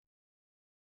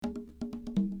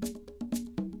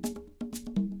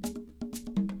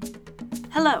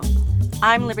Hello,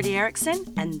 I'm Liberty Erickson,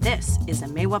 and this is a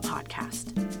Maiwa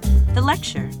podcast. The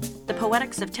lecture, The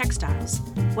Poetics of Textiles,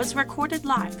 was recorded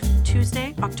live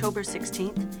Tuesday, October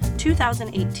 16th,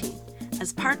 2018,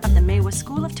 as part of the Maiwa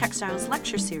School of Textiles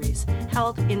lecture series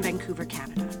held in Vancouver,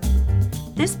 Canada.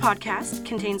 This podcast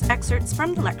contains excerpts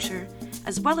from the lecture,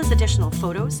 as well as additional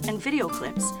photos and video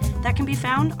clips that can be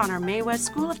found on our Maiwa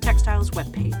School of Textiles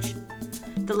webpage.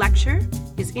 The lecture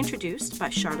is introduced by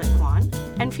Charlotte Kwan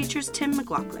and features Tim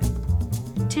McLaughlin.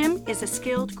 Tim is a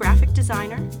skilled graphic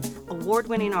designer,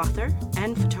 award-winning author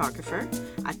and photographer,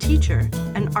 a teacher,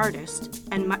 an artist,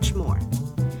 and much more.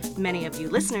 Many of you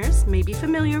listeners may be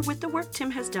familiar with the work Tim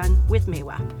has done with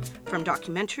Maiwa, from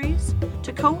documentaries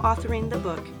to co-authoring the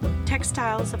book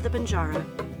Textiles of the Banjara,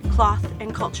 Cloth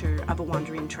and Culture of a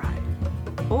Wandering Tribe.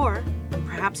 Or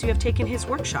perhaps you have taken his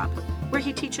workshop, where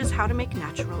he teaches how to make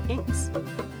natural inks.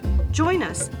 Join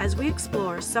us as we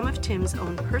explore some of Tim's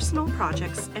own personal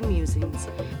projects and musings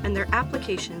and their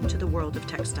application to the world of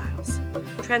textiles,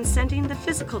 transcending the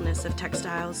physicalness of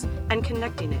textiles and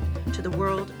connecting it to the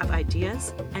world of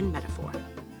ideas and metaphor.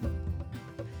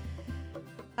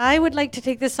 I would like to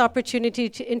take this opportunity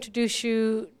to introduce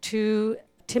you to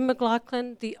Tim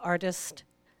McLaughlin, the artist,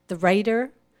 the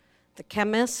writer, the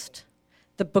chemist,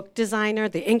 the book designer,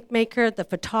 the ink maker, the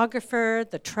photographer,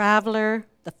 the traveler,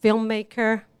 the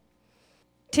filmmaker.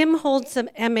 Tim holds an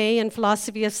MA in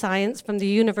Philosophy of Science from the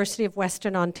University of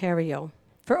Western Ontario.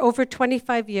 For over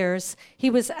 25 years, he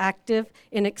was active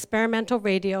in experimental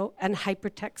radio and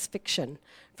hypertext fiction,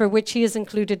 for which he is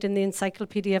included in the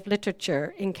Encyclopedia of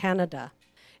Literature in Canada.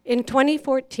 In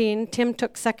 2014, Tim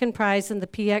took second prize in the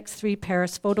PX3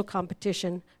 Paris photo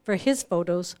competition for his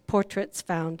photos, Portraits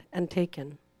Found and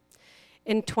Taken.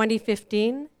 In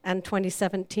 2015 and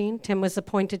 2017, Tim was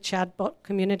appointed Shadbolt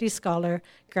Community Scholar,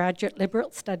 Graduate Liberal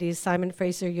Studies, Simon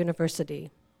Fraser University.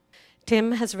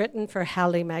 Tim has written for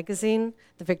Halley Magazine,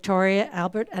 the Victoria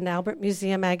Albert and Albert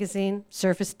Museum Magazine,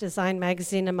 Surface Design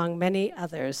Magazine, among many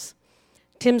others.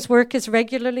 Tim's work is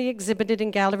regularly exhibited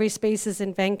in gallery spaces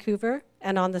in Vancouver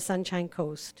and on the Sunshine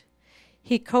Coast.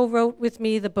 He co-wrote with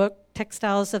me the book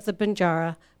Textiles of the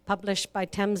Banjara, published by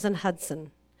Thames and Hudson.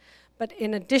 But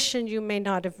in addition, you may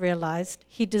not have realized,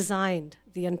 he designed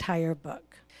the entire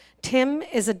book. Tim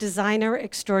is a designer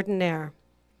extraordinaire.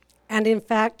 And in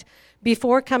fact,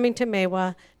 before coming to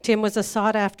Maiwa, Tim was a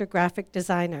sought-after graphic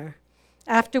designer.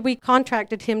 After we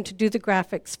contracted him to do the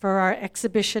graphics for our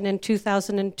exhibition in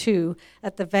 2002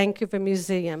 at the Vancouver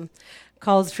Museum,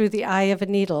 called Through the Eye of a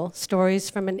Needle, Stories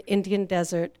from an Indian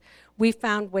Desert, we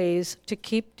found ways to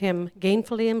keep Tim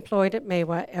gainfully employed at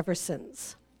Maiwa ever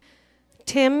since.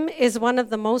 Tim is one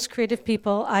of the most creative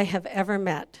people I have ever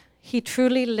met. He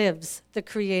truly lives the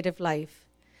creative life.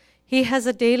 He has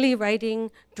a daily writing,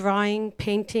 drawing,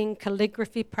 painting,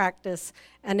 calligraphy practice,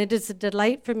 and it is a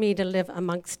delight for me to live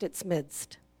amongst its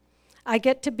midst. I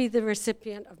get to be the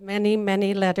recipient of many,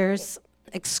 many letters,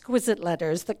 exquisite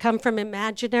letters that come from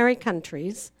imaginary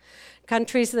countries,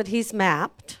 countries that he's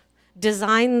mapped,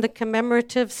 designed the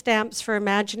commemorative stamps for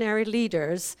imaginary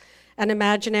leaders, and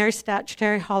imaginary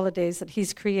statutory holidays that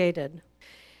he's created.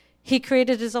 He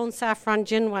created his own saffron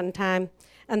gin one time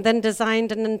and then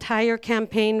designed an entire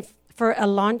campaign for a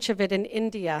launch of it in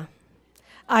India.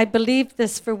 I believed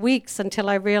this for weeks until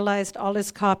I realized all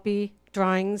his copy,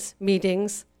 drawings,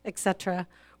 meetings, etc.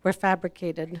 were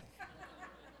fabricated.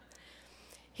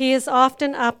 He is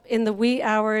often up in the wee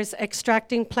hours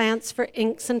extracting plants for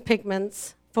inks and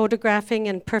pigments, photographing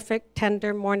in perfect,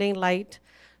 tender morning light,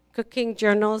 cooking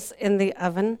journals in the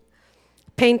oven,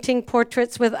 painting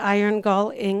portraits with iron gall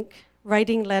ink,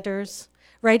 writing letters,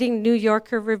 writing New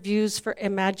Yorker reviews for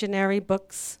imaginary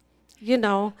books. You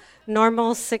know,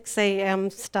 normal 6 a.m.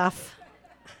 stuff.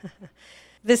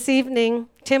 This evening,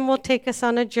 Tim will take us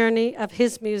on a journey of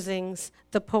his musings,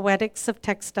 The Poetics of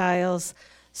Textiles,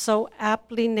 so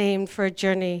aptly named for a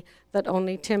journey that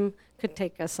only Tim could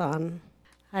take us on.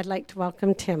 I'd like to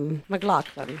welcome Tim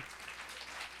McLaughlin.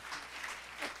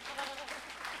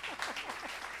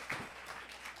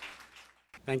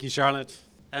 Thank you, Charlotte.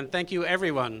 And thank you,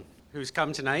 everyone who's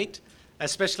come tonight.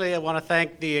 Especially, I want to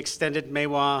thank the extended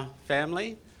Maiwa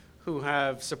family who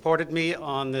have supported me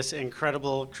on this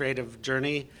incredible creative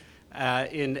journey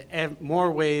in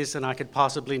more ways than I could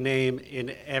possibly name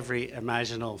in every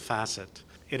imaginable facet.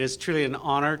 It is truly an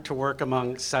honor to work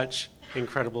among such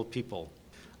incredible people.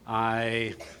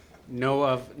 I know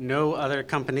of no other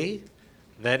company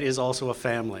that is also a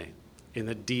family in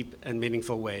the deep and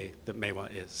meaningful way that Maiwa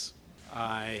is.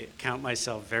 I count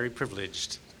myself very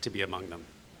privileged to be among them.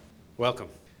 Welcome.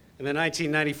 In the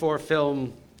 1994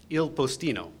 film Il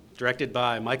Postino, directed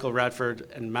by Michael Radford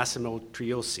and Massimo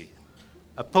Triosi,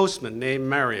 A postman named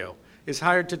Mario is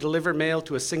hired to deliver mail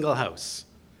to a single house.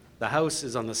 The house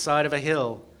is on the side of a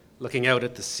hill looking out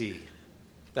at the sea.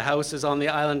 The house is on the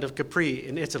island of Capri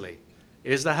in Italy.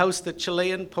 It is the house that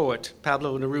Chilean poet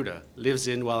Pablo Neruda lives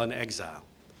in while in exile.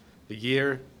 The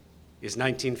year is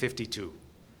 1952.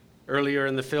 Earlier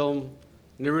in the film,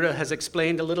 Neruda has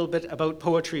explained a little bit about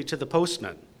poetry to the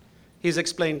postman. He's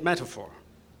explained metaphor.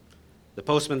 The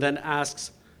postman then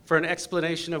asks for an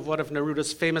explanation of one of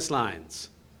Neruda's famous lines,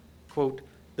 quote,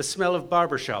 "The smell of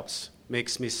barbershops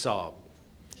makes me sob."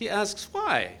 He asks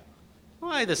why?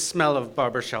 Why the smell of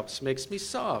barbershops makes me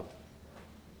sob?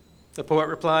 The poet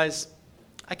replies,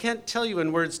 "I can't tell you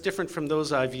in words different from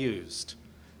those I've used.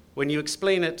 When you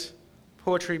explain it,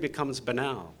 poetry becomes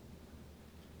banal.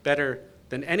 Better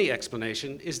than any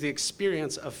explanation is the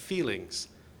experience of feelings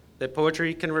that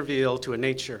poetry can reveal to a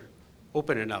nature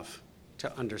open enough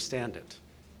to understand it."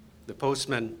 The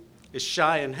postman is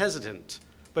shy and hesitant,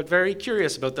 but very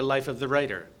curious about the life of the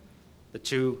writer. The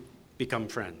two become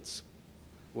friends.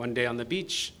 One day on the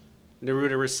beach,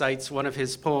 Neruda recites one of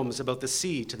his poems about the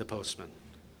sea to the postman.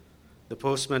 The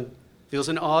postman feels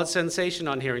an odd sensation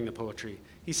on hearing the poetry.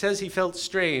 He says he felt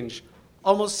strange,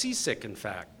 almost seasick, in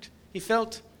fact. He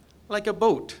felt like a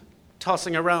boat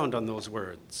tossing around on those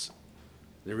words.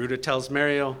 Neruda tells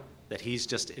Mario that he's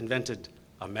just invented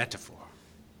a metaphor.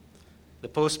 The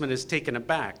postman is taken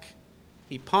aback.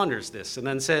 He ponders this and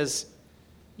then says,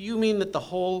 "You mean that the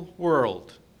whole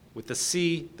world, with the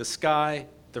sea, the sky,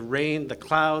 the rain, the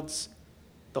clouds,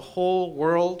 the whole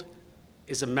world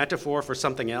is a metaphor for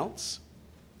something else?"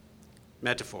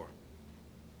 Metaphor.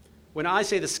 When I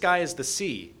say the sky is the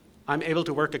sea, I'm able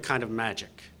to work a kind of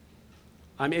magic.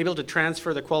 I'm able to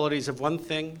transfer the qualities of one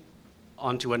thing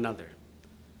onto another.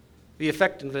 The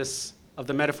effectiveness of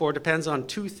the metaphor depends on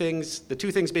two things, the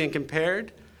two things being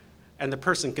compared and the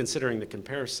person considering the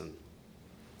comparison.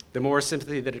 The more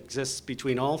sympathy that exists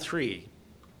between all three,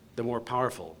 the more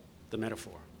powerful the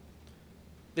metaphor.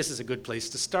 This is a good place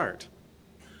to start.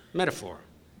 Metaphor.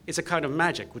 It's a kind of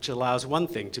magic which allows one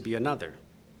thing to be another.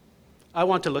 I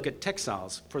want to look at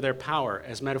textiles for their power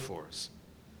as metaphors.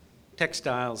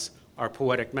 Textiles are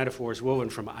poetic metaphors woven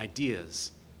from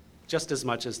ideas, just as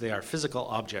much as they are physical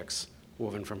objects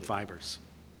woven from fibers.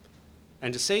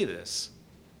 And to say this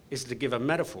is to give a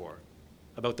metaphor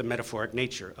about the metaphoric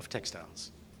nature of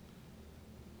textiles.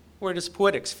 Where does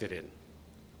poetics fit in?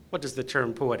 What does the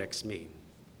term poetics mean?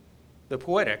 The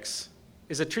Poetics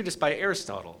is a treatise by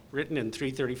Aristotle written in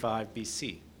 335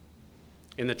 BC.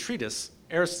 In the treatise,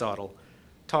 Aristotle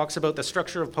talks about the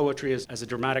structure of poetry as a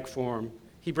dramatic form.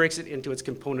 He breaks it into its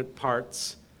component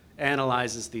parts,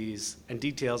 analyzes these, and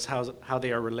details how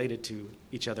they are related to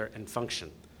each other and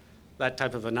function. That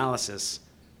type of analysis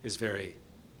is very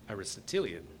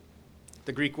Aristotelian.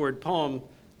 The Greek word poem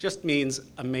just means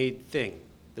a made thing.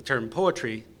 The term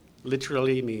poetry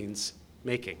literally means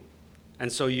making.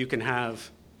 And so you can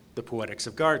have the poetics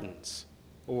of gardens,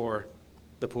 or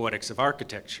the poetics of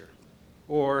architecture,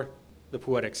 or the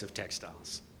poetics of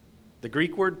textiles. The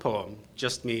Greek word poem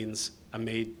just means a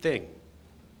made thing.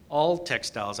 All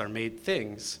textiles are made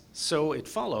things, so it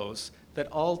follows that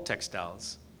all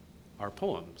textiles are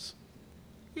poems.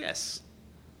 Yes,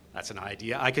 that's an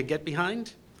idea I could get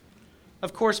behind.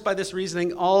 Of course, by this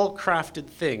reasoning, all crafted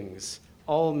things,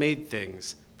 all made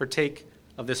things, partake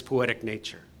of this poetic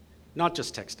nature, not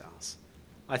just textiles.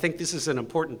 I think this is an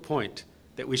important point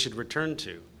that we should return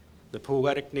to, the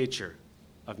poetic nature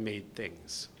of made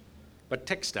things. But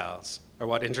textiles are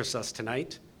what interests us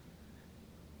tonight.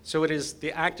 So it is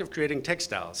the act of creating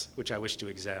textiles which I wish to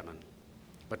examine.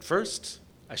 But first,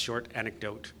 a short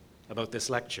anecdote about this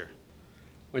lecture.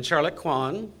 When Charlotte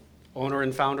Kwan, owner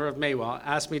and founder of Meiwa,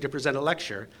 asked me to present a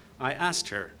lecture, I asked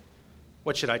her,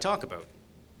 what should I talk about?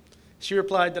 She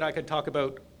replied that I could talk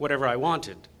about whatever I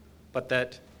wanted, but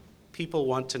that people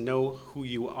want to know who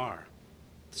you are.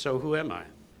 So who am I?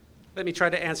 Let me try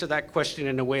to answer that question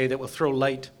in a way that will throw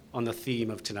light on the theme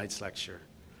of tonight's lecture.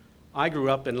 I grew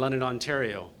up in London,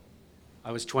 Ontario.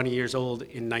 I was 20 years old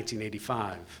in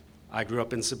 1985. I grew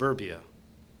up in suburbia.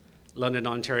 London,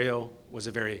 Ontario was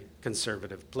a very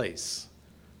conservative place.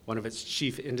 One of its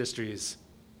chief industries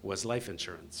was life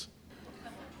insurance.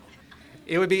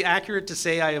 It would be accurate to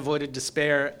say I avoided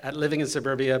despair at living in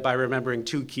suburbia by remembering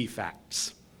two key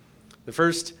facts. The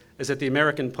first is that the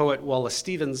American poet Wallace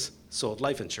Stevens sold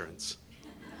life insurance.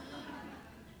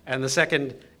 And the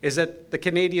second is that the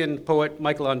Canadian poet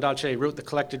Michael Ondaatje wrote the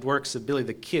collected works of Billy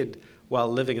the Kid while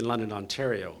living in London,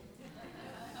 Ontario.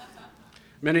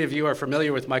 Many of you are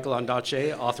familiar with Michael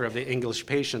Ondaatje, author of The English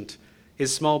Patient.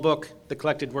 His small book, The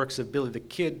Collected Works of Billy the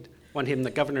Kid, won him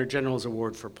the Governor General's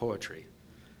Award for Poetry.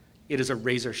 It is a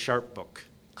razor-sharp book,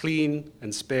 clean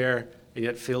and spare, and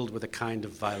yet filled with a kind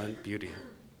of violent beauty.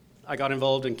 I got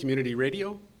involved in community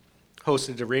radio,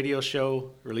 hosted a radio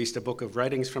show, released a book of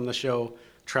writings from the show,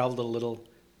 traveled a little,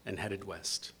 and headed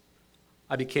west.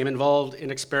 I became involved in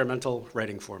experimental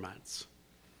writing formats.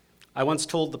 I once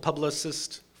told the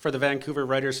publicist for the Vancouver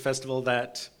Writers Festival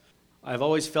that I've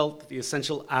always felt the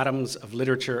essential atoms of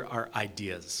literature are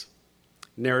ideas.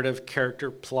 Narrative, character,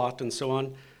 plot, and so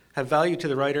on have value to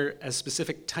the writer as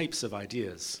specific types of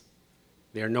ideas.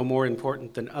 They are no more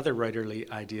important than other writerly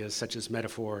ideas such as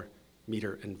metaphor,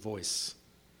 meter, and voice.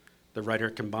 The writer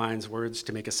combines words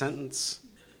to make a sentence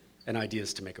and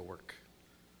ideas to make a work.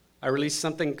 I released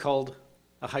something called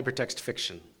a hypertext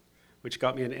fiction, which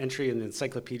got me an entry in the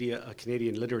Encyclopedia of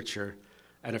Canadian Literature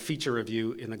and a feature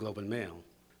review in the Globe and Mail.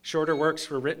 Shorter works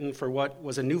were written for what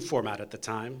was a new format at the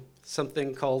time,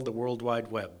 something called the World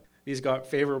Wide Web. These got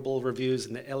favorable reviews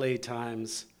in the LA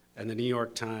Times and the New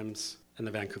York Times and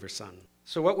the Vancouver Sun.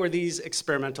 So what were these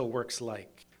experimental works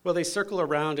like? Well, they circle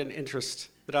around an interest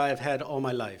that I have had all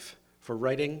my life for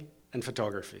writing and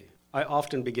photography. I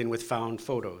often begin with found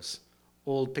photos,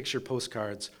 old picture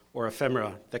postcards, or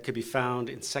ephemera that could be found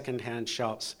in second-hand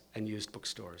shops and used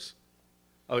bookstores.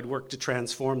 I would work to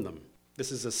transform them.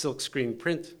 This is a silkscreen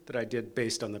print that I did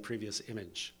based on the previous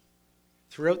image.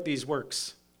 Throughout these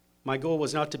works, my goal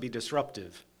was not to be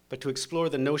disruptive, but to explore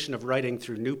the notion of writing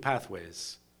through new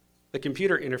pathways. The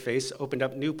computer interface opened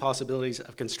up new possibilities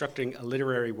of constructing a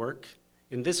literary work.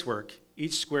 In this work,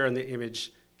 each square in the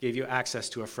image gave you access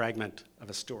to a fragment of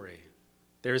a story.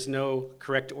 There is no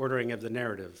correct ordering of the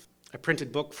narrative. A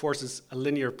printed book forces a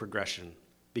linear progression,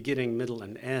 beginning, middle,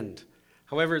 and end.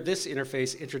 However, this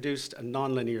interface introduced a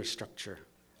nonlinear structure.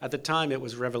 At the time, it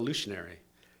was revolutionary.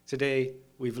 Today,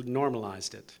 we've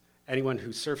normalized it. Anyone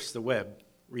who surfs the web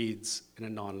reads in a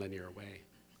nonlinear way.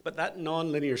 But that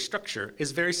nonlinear structure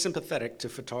is very sympathetic to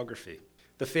photography.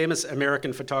 The famous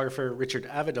American photographer Richard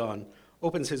Avedon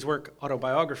opens his work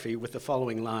Autobiography with the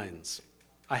following lines: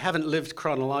 "I haven't lived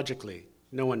chronologically,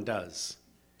 no one does.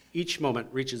 Each moment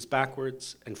reaches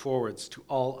backwards and forwards to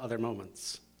all other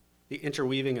moments. The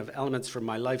interweaving of elements from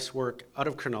my life's work out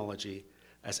of chronology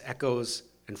as echoes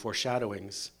and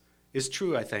foreshadowings is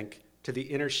true, I think, to the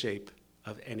inner shape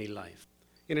of any life."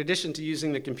 In addition to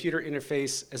using the computer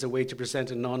interface as a way to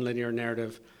present a nonlinear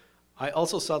narrative, I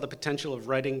also saw the potential of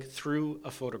writing through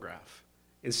a photograph.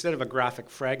 Instead of a graphic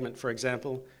fragment, for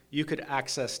example, you could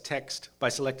access text by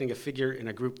selecting a figure in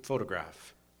a group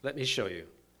photograph. Let me show you.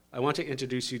 I want to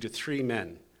introduce you to 3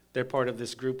 men. They're part of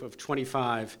this group of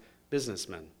 25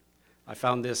 businessmen. I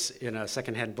found this in a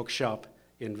secondhand bookshop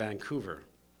in Vancouver.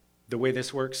 The way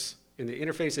this works in the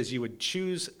interface is you would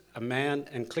choose a man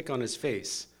and click on his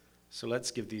face. So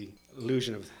let's give the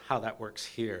illusion of how that works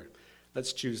here.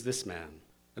 Let's choose this man.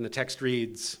 And the text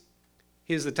reads,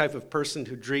 "He is the type of person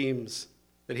who dreams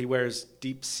that he wears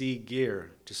deep sea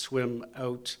gear to swim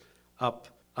out, up,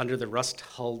 under the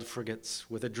rust-hulled frigates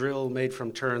with a drill made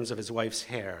from turns of his wife's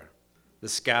hair. The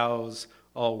scows,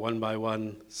 all one by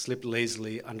one, slip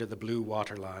lazily under the blue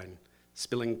waterline,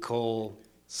 spilling coal,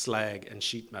 slag, and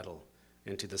sheet metal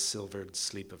into the silvered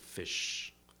sleep of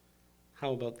fish."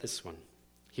 How about this one?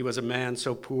 "He was a man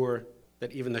so poor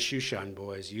that even the shoeshine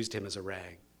boys used him as a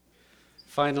rag."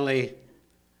 Finally,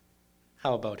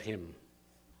 how about him?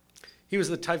 "He was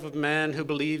the type of man who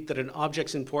believed that an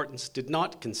object's importance did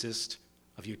not consist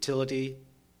of utility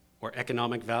or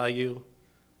economic value,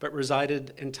 but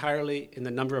resided entirely in the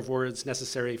number of words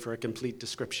necessary for a complete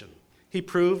description. He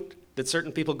proved that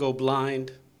certain people go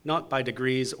blind, not by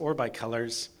degrees or by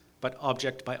colors, but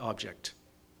object by object,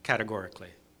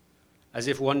 categorically. As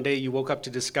if one day you woke up to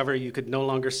discover you could no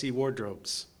longer see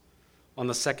wardrobes. On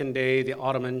the second day, the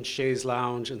ottoman, chaise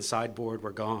lounge, and sideboard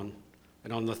were gone,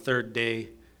 and on the third day,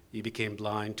 you became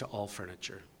blind to all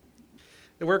furniture."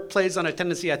 The work plays on a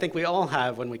tendency I think we all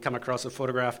have when we come across a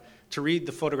photograph to read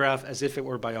the photograph as if it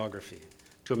were biography,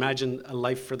 to imagine a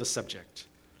life for the subject.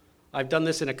 I've done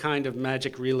this in a kind of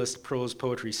magic realist prose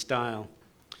poetry style.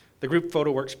 The group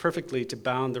photo works perfectly to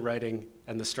bound the writing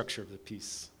and the structure of the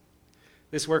piece.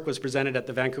 This work was presented at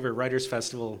the Vancouver Writers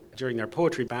Festival during their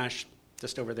poetry bash,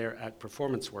 just over there at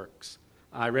Performance Works.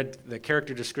 I read the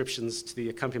character descriptions to the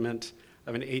accompaniment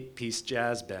of an 8-piece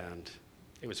jazz band.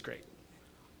 It was great.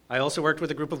 I also worked with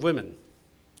a group of women.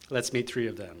 Let's meet 3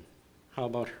 of them. How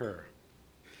about her?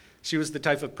 She was the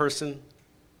type of person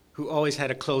who always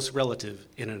had a close relative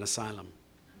in an asylum.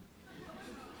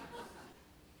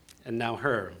 And now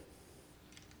her.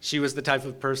 She was the type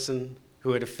of person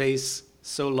who had a face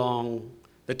so long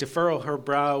that to furrow her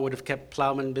brow would have kept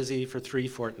plowmen busy for 3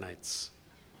 fortnights.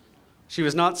 She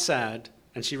was not sad,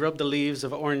 and she rubbed the leaves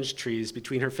of orange trees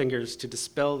between her fingers to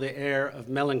dispel the air of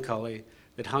melancholy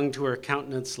that hung to her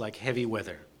countenance like heavy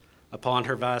weather. Upon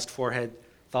her vast forehead,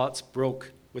 thoughts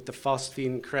broke with the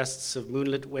phosphine crests of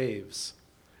moonlit waves,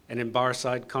 and in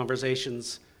barside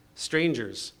conversations,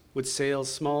 strangers would sail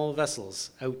small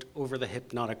vessels out over the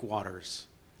hypnotic waters,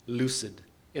 lucid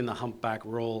in the humpback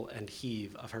roll and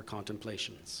heave of her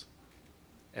contemplations.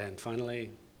 And finally,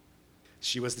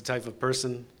 she was the type of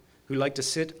person who liked to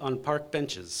sit on park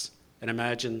benches and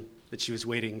imagine that she was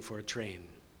waiting for a train.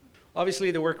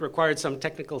 Obviously, the work required some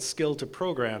technical skill to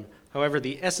program. However,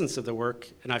 the essence of the work,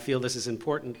 and I feel this is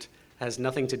important, has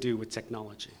nothing to do with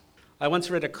technology. I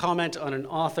once read a comment on an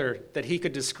author that he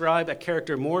could describe a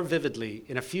character more vividly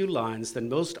in a few lines than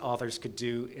most authors could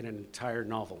do in an entire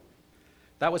novel.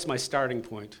 That was my starting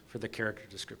point for the character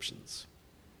descriptions.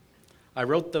 I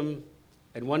wrote them,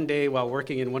 and one day while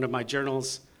working in one of my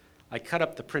journals, I cut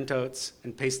up the printouts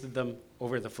and pasted them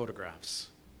over the photographs.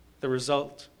 The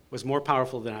result was more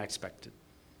powerful than I expected.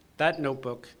 That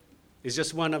notebook is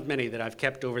just one of many that I've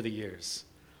kept over the years.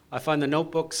 I find in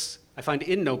notebooks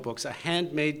a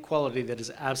handmade quality that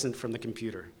is absent from the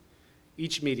computer.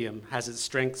 Each medium has its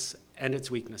strengths and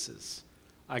its weaknesses.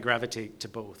 I gravitate to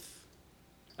both.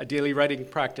 A daily writing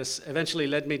practice eventually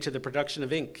led me to the production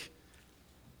of ink,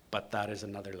 but that is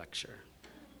another lecture.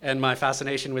 And my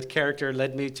fascination with character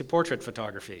led me to portrait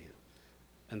photography,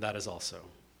 and that is also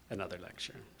another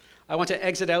lecture. I want to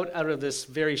exit out of this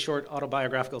very short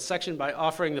autobiographical section by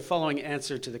offering the following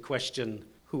answer to the question,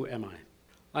 who am I?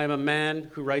 I am a man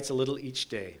who writes a little each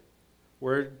day,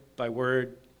 word by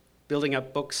word, building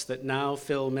up books that now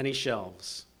fill many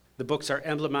shelves. The books are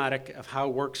emblematic of how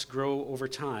works grow over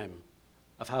time,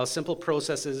 of how simple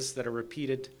processes that are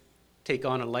repeated take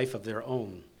on a life of their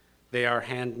own. They are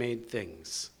handmade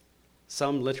things,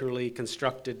 some literally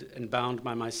constructed and bound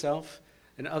by myself,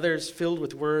 and others filled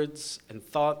with words and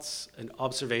thoughts and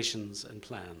observations and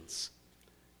plans.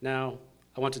 Now,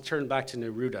 I want to turn back to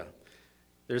Neruda.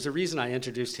 There's a reason I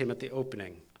introduced him at the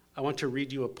opening. I want to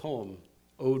read you a poem,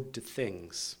 Ode to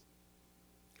Things.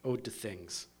 Ode to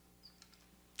Things.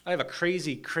 I have a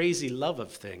crazy, crazy love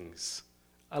of things.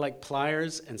 I like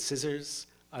pliers and scissors.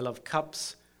 I love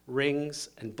cups, rings,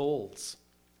 and bowls.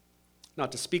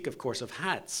 Not to speak, of course, of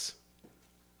hats.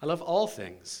 I love all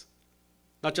things,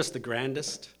 not just the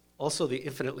grandest, also the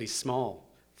infinitely small,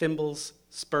 thimbles,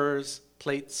 spurs,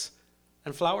 plates,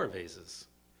 and flower vases.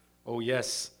 Oh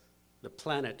yes, the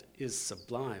planet is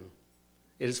sublime.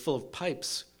 It is full of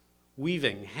pipes,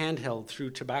 weaving handheld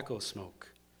through tobacco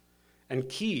smoke, and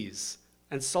keys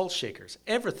and salt shakers,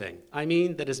 everything,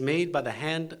 that is made by the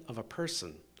hand of a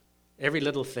person. Every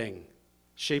little thing,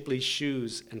 shapely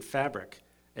shoes and fabric,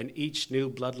 and each new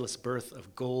bloodless birth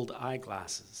of gold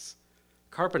eyeglasses,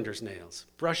 carpenter's nails,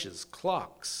 brushes,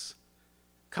 clocks,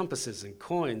 compasses and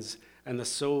coins, and the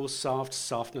soft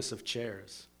softness of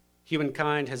chairs.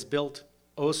 Humankind has built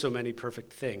so many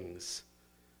perfect things,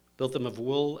 built them of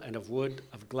wool and of wood,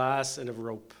 of glass and of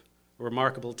rope,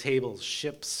 remarkable tables,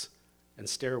 ships, and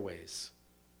stairways.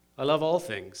 I love all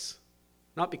things,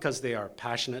 not because they are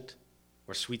passionate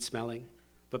or sweet-smelling,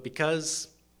 but because,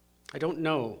 I don't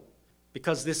know,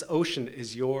 because this ocean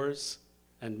is yours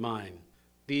and mine.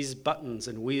 These buttons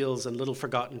and wheels and little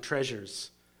forgotten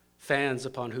treasures, fans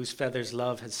upon whose feathers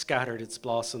love has scattered its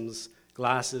blossoms,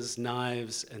 glasses,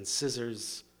 knives, and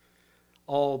scissors,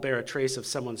 all bear a trace of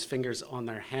someone's fingers on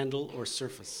their handle or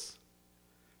surface,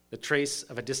 the trace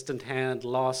of a distant hand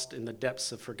lost in the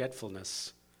depths of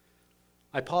forgetfulness.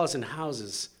 I pause in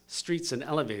houses, streets, and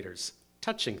elevators,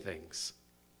 touching things,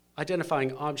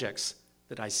 identifying objects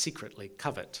that I secretly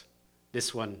covet.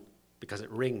 This one because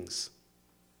it rings.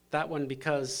 That one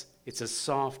because it's as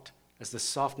soft as the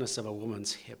softness of a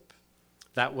woman's hip.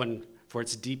 That one for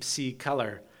its deep sea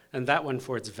color, and that one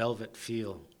for its velvet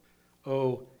feel.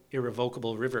 Oh,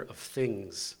 irrevocable river of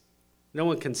things. No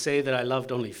one can say that I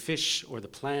loved only fish or the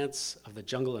plants of the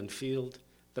jungle and field,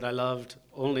 that I loved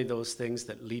only those things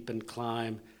that leap and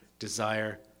climb,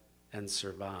 desire, and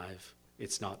survive.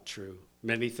 It's not true.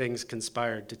 Many things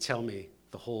conspired to tell me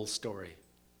the whole story.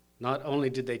 Not only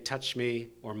did they touch me,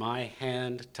 or my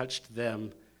hand touched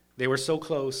them, they were so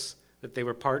close that they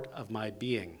were part of my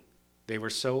being. They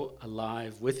were so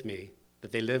alive with me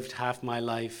that they lived half my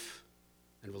life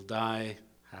and will die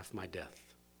half my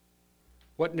death.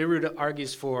 What Neruda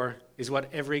argues for is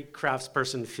what every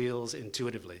craftsperson feels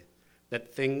intuitively,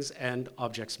 that things and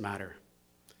objects matter,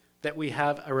 that we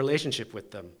have a relationship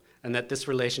with them, and that this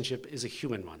relationship is a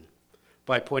human one.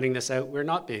 By pointing this out, we're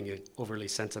not being overly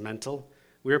sentimental.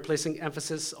 We are placing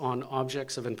emphasis on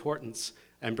objects of importance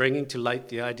and bringing to light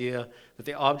the idea that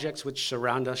the objects which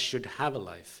surround us should have a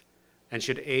life, and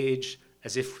should age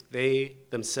as if they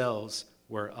themselves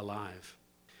were alive.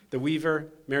 The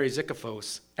weaver, Mary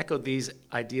Zickafoos, echoed these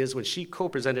ideas when she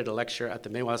co-presented a lecture at the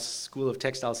Maiwa School of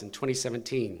Textiles in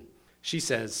 2017. She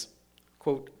says,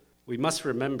 quote, "We must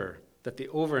remember that the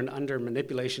over and under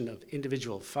manipulation of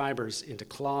individual fibers into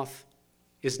cloth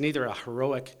is neither a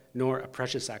heroic nor a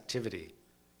precious activity.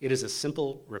 It is a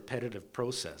simple, repetitive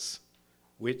process,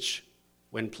 which,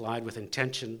 when plied with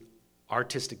intention,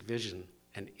 artistic vision,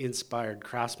 and inspired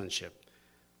craftsmanship,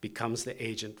 becomes the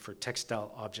agent for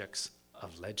textile objects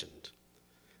of legend."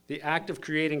 The act of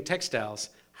creating textiles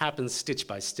happens stitch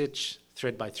by stitch,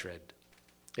 thread by thread.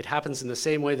 It happens in the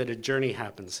same way that a journey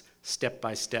happens, step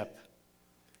by step,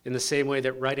 in the same way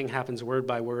that writing happens word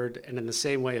by word, and in the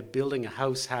same way building a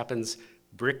house happens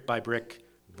brick by brick,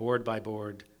 board by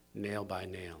board, nail by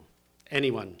nail.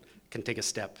 Anyone can take a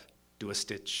step, do a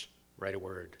stitch, write a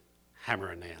word, hammer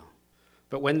a nail.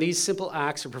 But when these simple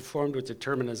acts are performed with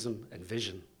determinism and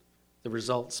vision, the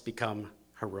results become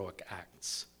heroic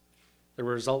acts. The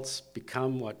results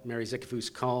become what Mary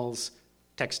Zickafoos calls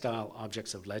textile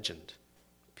objects of legend.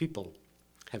 People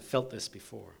have felt this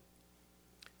before.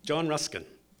 John Ruskin,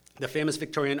 the famous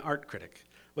Victorian art critic,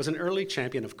 was an early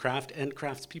champion of craft and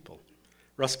craftspeople.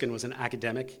 Ruskin was an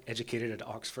academic educated at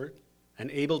Oxford, an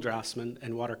able draftsman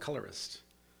and watercolorist.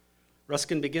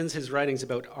 Ruskin begins his writings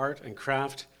about art and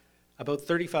craft about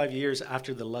 35 years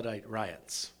after the Luddite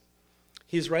riots.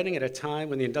 He is writing at a time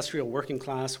when the industrial working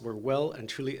class were well and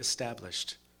truly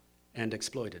established and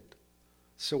exploited.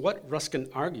 So what Ruskin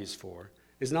argues for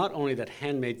is not only that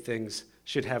handmade things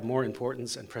should have more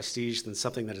importance and prestige than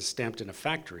something that is stamped in a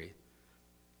factory,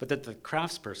 but that the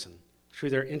craftsperson, through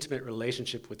their intimate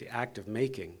relationship with the act of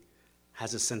making,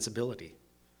 has a sensibility,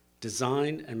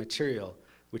 design and material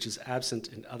which is absent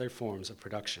in other forms of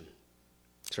production.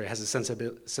 Has a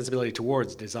sensibility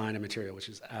towards design and material which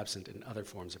is absent in other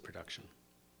forms of production.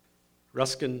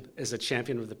 Ruskin is a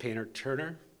champion of the painter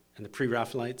Turner and the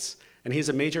Pre-Raphaelites, and he is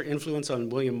a major influence on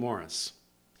William Morris.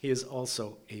 He is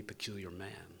also a peculiar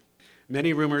man.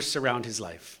 Many rumors surround his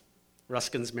life.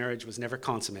 Ruskin's marriage was never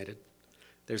consummated.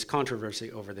 There's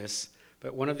controversy over this,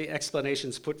 but one of the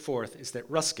explanations put forth is that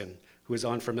Ruskin, who is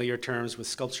on familiar terms with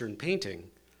sculpture and painting,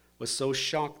 was so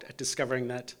shocked at discovering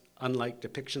that, unlike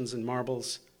depictions in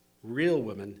marbles, real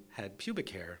women had pubic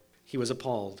hair, he was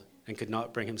appalled and could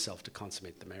not bring himself to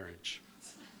consummate the marriage.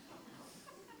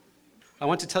 I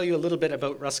want to tell you a little bit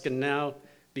about Ruskin now,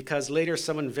 because later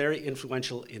someone very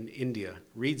influential in India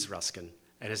reads Ruskin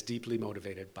and is deeply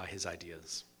motivated by his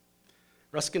ideas.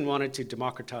 Ruskin wanted to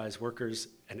democratize workers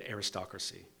and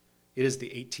aristocracy. It is the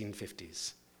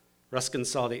 1850s. Ruskin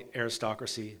saw the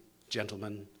aristocracy,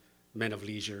 gentlemen, men of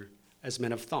leisure, as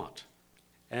men of thought.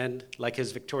 And like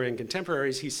his Victorian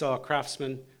contemporaries, he saw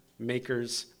craftsmen,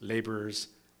 makers, laborers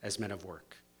as men of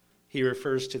work. He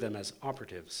refers to them as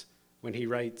operatives when he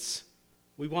writes,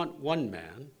 "We want one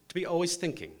man to be always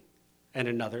thinking and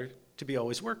another to be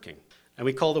always working. And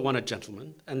we call the one a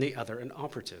gentleman and the other an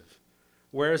operative.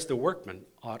 Whereas the workman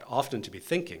ought often to be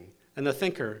thinking and the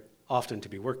thinker often to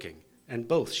be working, and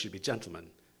both should be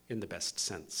gentlemen in the best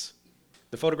sense."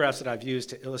 The photographs that I've used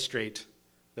to illustrate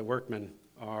the workmen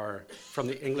are from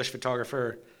the English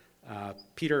photographer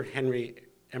Peter Henry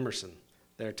Emerson.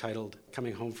 They're titled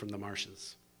 "Coming Home from the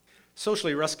Marshes."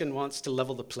 Socially, Ruskin wants to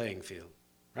level the playing field,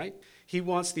 right? He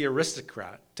wants the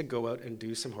aristocrat to go out and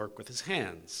do some work with his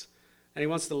hands, and he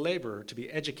wants the laborer to be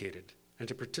educated and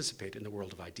to participate in the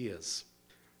world of ideas.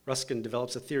 Ruskin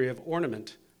develops a theory of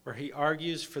ornament where he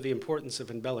argues for the importance of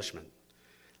embellishment.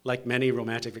 Like many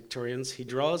Romantic Victorians, he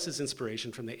draws his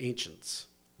inspiration from the ancients,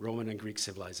 Roman and Greek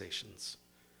civilizations.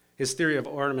 His theory of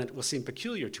ornament will seem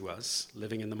peculiar to us,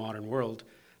 living in the modern world,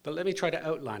 but let me try to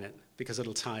outline it because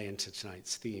it'll tie into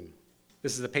tonight's theme.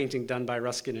 This is a painting done by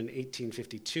Ruskin in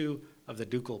 1852 of the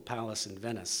Ducal Palace in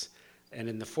Venice, and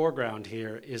in the foreground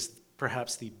here is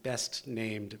perhaps the best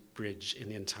named bridge in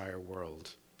the entire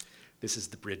world. This is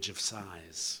the Bridge of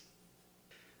Sighs.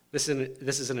 This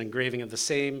is an engraving of the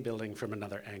same building from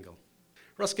another angle.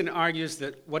 Ruskin argues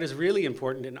that what is really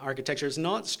important in architecture is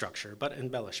not structure, but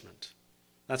embellishment.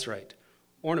 That's right.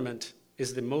 Ornament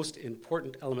is the most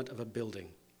important element of a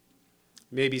building.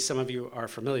 Maybe some of you are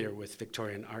familiar with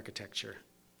Victorian architecture.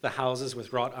 The houses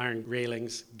with wrought iron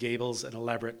railings, gables, and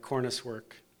elaborate cornice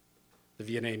work, the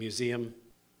V&A Museum,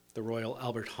 the Royal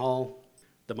Albert Hall,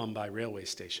 the Mumbai Railway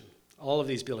Station. All of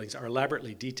these buildings are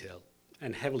elaborately detailed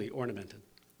and heavily ornamented.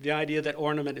 The idea that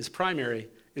ornament is primary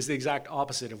is the exact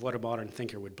opposite of what a modern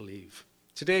thinker would believe.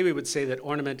 Today we would say that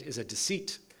ornament is a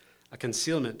deceit, a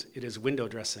concealment, it is window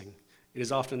dressing. It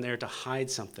is often there to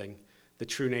hide something, the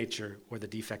true nature or the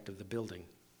defect of the building.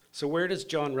 So where does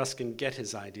John Ruskin get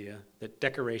his idea that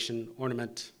decoration,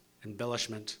 ornament,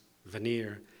 embellishment,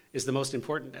 veneer is the most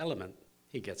important element?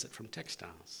 He gets it from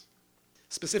textiles.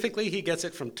 Specifically, he gets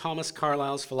it from Thomas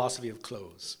Carlyle's philosophy of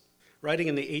clothes. Writing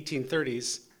in the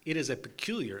 1830s, it is a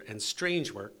peculiar and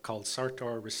strange work called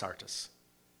Sartor Resartus.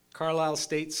 Carlyle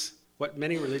states what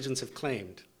many religions have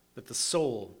claimed, that the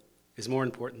soul is more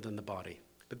important than the body.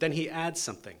 But then he adds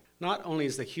something. Not only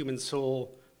is the human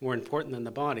soul more important than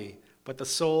the body, but the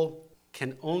soul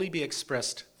can only be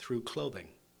expressed through clothing.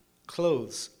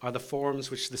 Clothes are the forms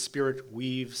which the spirit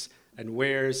weaves and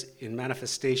wears in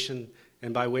manifestation,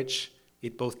 and by which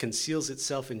it both conceals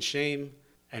itself in shame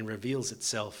and reveals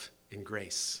itself in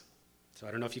grace. So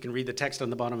I don't know if you can read the text on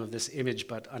the bottom of this image,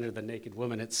 but under the naked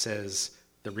woman it says,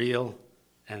 the real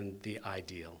and the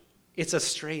ideal. It's a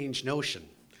strange notion,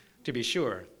 to be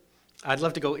sure. I'd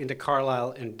love to go into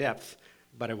Carlyle in depth,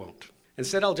 but I won't.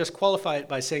 Instead, I'll just qualify it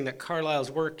by saying that Carlyle's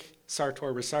work,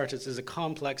 Sartor Resartus, is a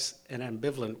complex and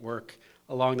ambivalent work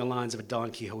along the lines of a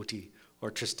Don Quixote or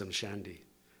Tristram Shandy.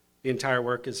 The entire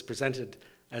work is presented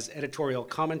as editorial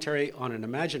commentary on an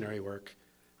imaginary work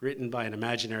written by an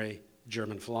imaginary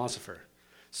German philosopher.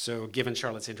 So given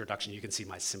Charlotte's introduction, you can see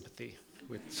my sympathy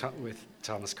with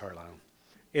Thomas Carlyle.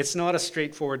 It's not a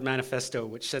straightforward manifesto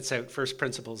which sets out first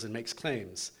principles and makes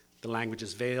claims. The language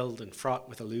is veiled and fraught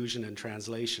with allusion and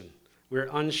translation. We're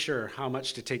unsure how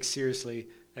much to take seriously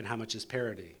and how much is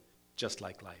parody, just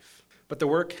like life. But the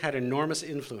work had enormous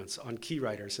influence on key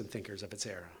writers and thinkers of its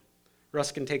era.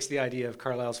 Ruskin takes the idea of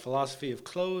Carlyle's philosophy of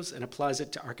clothes and applies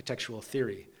it to architectural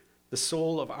theory. The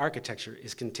soul of architecture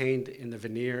is contained in the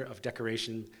veneer of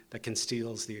decoration that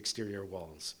conceals the exterior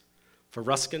walls. For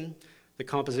Ruskin, the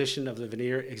composition of the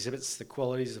veneer exhibits the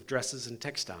qualities of dresses and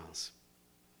textiles.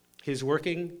 He is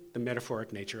working the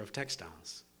metaphoric nature of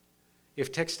textiles.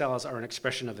 If textiles are an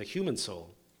expression of the human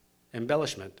soul,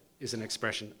 embellishment is an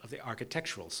expression of the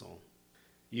architectural soul.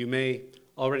 You may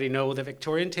already know that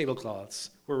Victorian tablecloths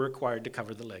were required to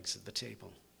cover the legs of the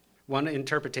table. One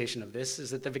interpretation of this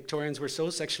is that the Victorians were so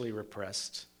sexually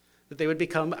repressed that they would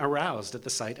become aroused at the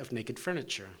sight of naked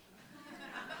furniture.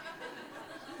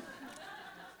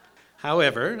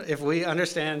 However, if we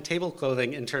understand table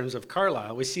clothing in terms of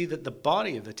Carlyle, we see that the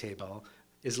body of the table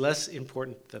is less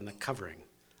important than the covering,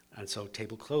 and so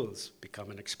table clothes become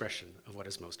an expression of what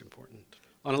is most important.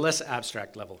 On a less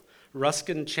abstract level,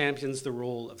 Ruskin champions the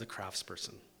role of the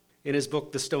craftsperson. In his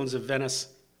book, The Stones of Venice,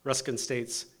 Ruskin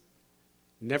states,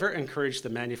 "Never encourage the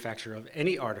manufacture of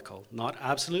any article not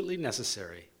absolutely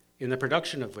necessary, in the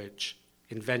production of which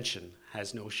invention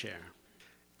has no share."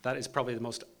 That is probably the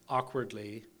most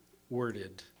awkwardly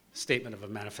worded statement of a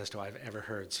manifesto I've ever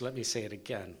heard, so let me say it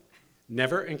again.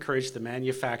 Never encourage the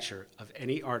manufacture of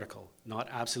any article not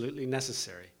absolutely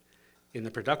necessary, in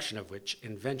the production of which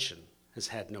invention has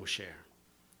had no share.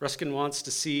 Ruskin wants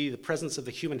to see the presence of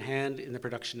the human hand in the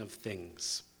production of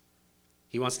things.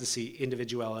 He wants to see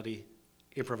individuality,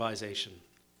 improvisation,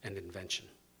 and invention.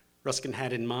 Ruskin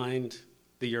had in mind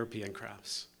the European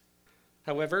crafts.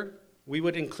 However, we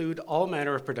would include all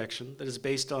manner of production that is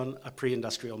based on a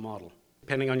pre-industrial model.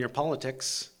 Depending on your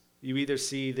politics, you either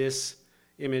see this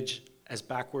image as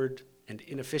backward and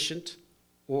inefficient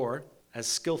or as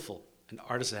skillful and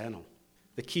artisanal.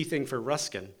 The key thing for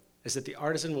Ruskin is that the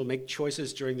artisan will make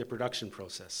choices during the production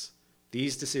process.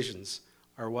 These decisions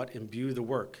are what imbue the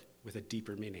work with a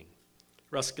deeper meaning.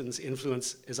 Ruskin's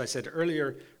influence, as I said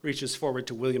earlier, reaches forward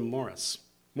to William Morris.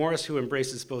 Morris, who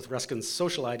embraces both Ruskin's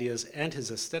social ideas and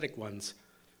his aesthetic ones,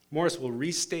 Morris will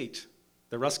restate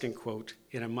the Ruskin quote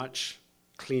in a much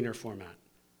cleaner format.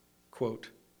 Quote,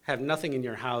 "Have nothing in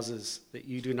your houses that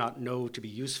you do not know to be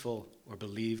useful or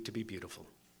believe to be beautiful."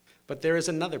 But there is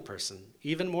another person,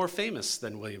 even more famous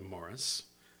than William Morris,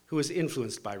 who is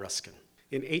influenced by Ruskin.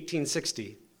 In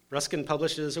 1860, Ruskin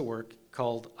publishes a work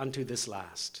called Unto This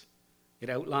Last. It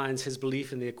outlines his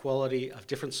belief in the equality of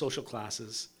different social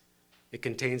classes. It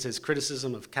contains his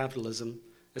criticism of capitalism,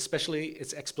 especially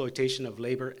its exploitation of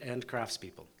labor and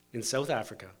craftspeople. In South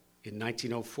Africa, in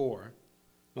 1904,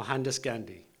 Mohandas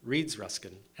Gandhi reads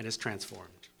Ruskin and is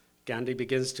transformed. Gandhi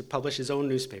begins to publish his own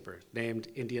newspaper named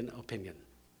Indian Opinion.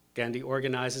 Gandhi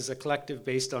organizes a collective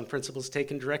based on principles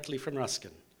taken directly from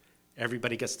Ruskin.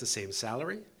 Everybody gets the same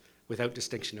salary without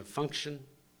distinction of function,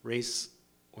 race,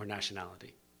 or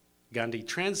nationality. Gandhi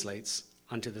translates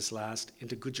Unto This Last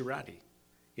into Gujarati.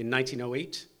 In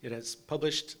 1908, it is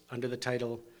published under the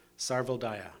title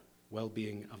Sarvodaya,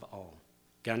 Well-Being of All.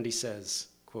 Gandhi says,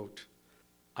 quote,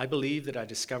 "I believe that I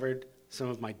discovered some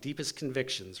of my deepest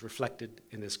convictions reflected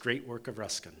in this great work of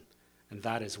Ruskin, and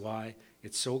that is why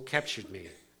it so captured me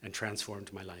and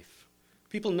transformed my life."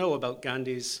 People know about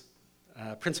Gandhi's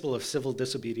principle of civil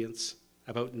disobedience,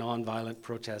 about non-violent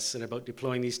protests, and about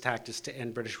deploying these tactics to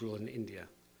end British rule in India.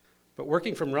 But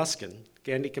working from Ruskin,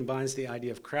 Gandhi combines the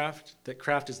idea of craft, that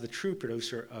craft is the true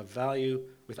producer of value,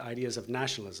 with ideas of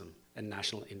nationalism and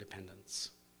national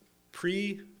independence.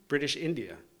 Pre-British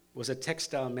India was a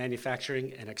textile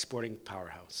manufacturing and exporting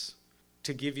powerhouse.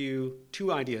 To give you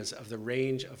two ideas of the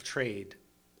range of trade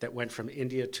that went from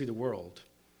India to the world,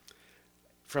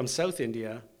 from South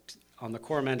India on the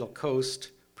Coromandel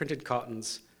coast, printed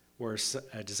cottons were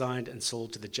designed and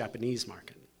sold to the Japanese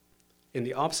market. In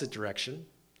the opposite direction,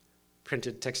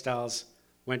 printed textiles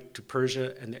went to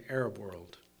Persia and the Arab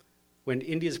world. When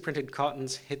India's printed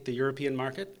cottons hit the European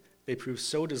market, they proved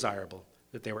so desirable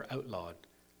that they were outlawed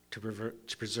to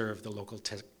preserve the local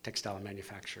textile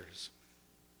manufacturers.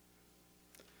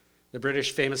 The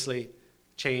British famously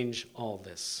change all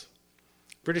this.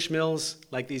 British mills,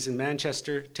 like these in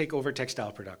Manchester, take over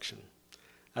textile production.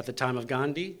 At the time of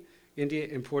Gandhi, India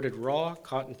imported raw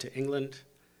cotton to England.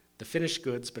 The finished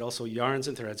goods, but also yarns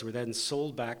and threads, were then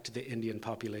sold back to the Indian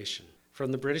population.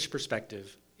 From the British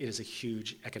perspective, it is a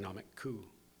huge economic coup.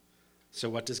 So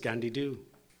what does Gandhi do?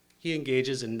 He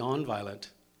engages in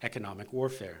non-violent economic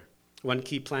warfare. One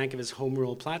key plank of his Home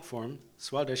Rule platform,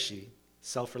 Swadeshi,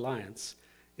 self-reliance,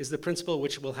 is the principle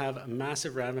which will have a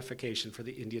massive ramification for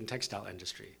the Indian textile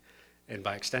industry, and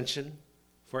by extension,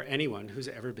 for anyone who's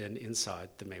ever been inside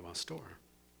the Maiwah store.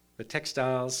 The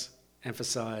textiles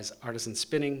emphasize artisan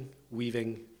spinning,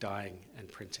 weaving, dyeing,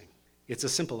 and printing. It's a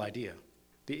simple idea.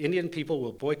 The Indian people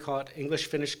will boycott English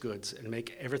finished goods and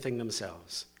make everything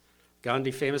themselves.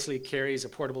 Gandhi famously carries a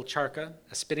portable charkha,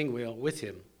 a spinning wheel, with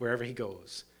him wherever he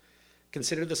goes.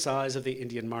 Consider the size of the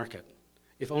Indian market.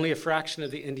 If only a fraction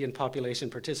of the Indian population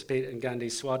participate in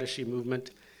Gandhi's Swadeshi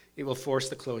movement, it will force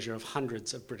the closure of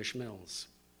hundreds of British mills.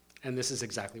 And this is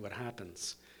exactly what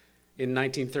happens. In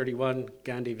 1931,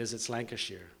 Gandhi visits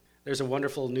Lancashire. There's a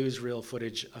wonderful newsreel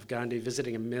footage of Gandhi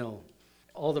visiting a mill.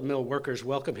 All the mill workers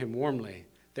welcome him warmly.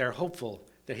 They are hopeful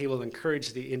that he will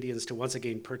encourage the Indians to once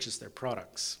again purchase their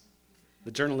products.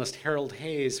 The journalist Harold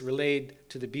Hayes relayed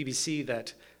to the BBC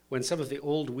that when some of the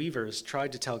old weavers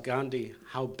tried to tell Gandhi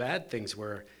how bad things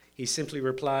were, he simply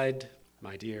replied,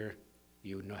 "My dear,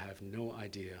 you have no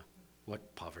idea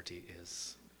what poverty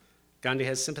is." Gandhi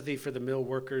has sympathy for the mill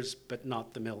workers, but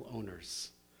not the mill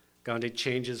owners. Gandhi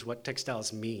changes what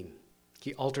textiles mean.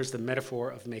 He alters the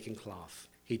metaphor of making cloth.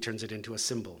 He turns it into a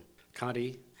symbol.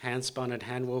 Khadi, hand-spun and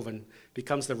hand-woven,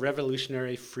 becomes the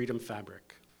revolutionary freedom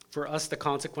fabric. For us, the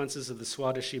consequences of the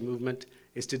Swadeshi movement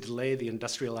is to delay the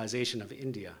industrialization of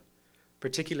India,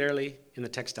 particularly in the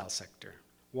textile sector.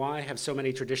 Why have so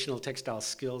many traditional textile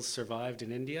skills survived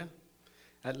in India?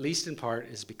 At least in part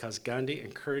is because Gandhi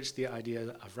encouraged the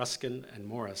idea of Ruskin and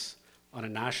Morris on a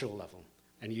national level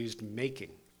and used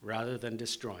making rather than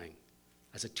destroying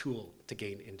as a tool to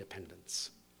gain independence.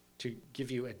 To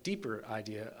give you a deeper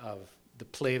idea of the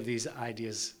play of these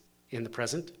ideas in the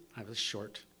present, I have a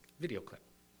short video clip.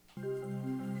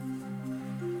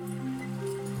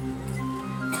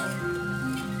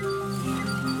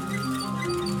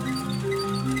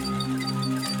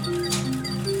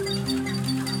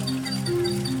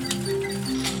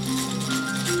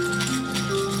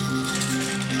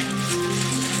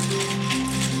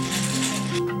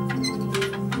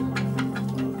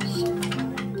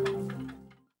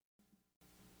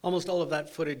 Almost all of that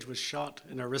footage was shot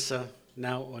in Orissa,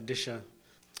 now Odisha.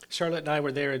 Charlotte and I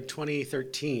were there in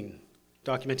 2013,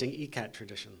 documenting ikat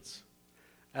traditions.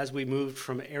 As we moved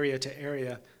from area to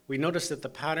area, we noticed that the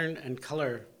pattern and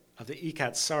color of the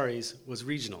ikat saris was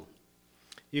regional.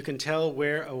 You can tell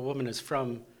where a woman is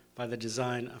from by the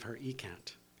design of her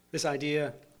ikat. This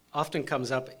idea often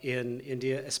comes up in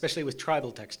India, especially with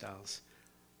tribal textiles,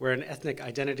 where an ethnic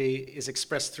identity is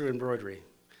expressed through embroidery.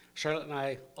 Charlotte and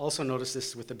I also noticed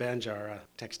this with the Banjara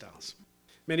textiles.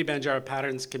 Many Banjara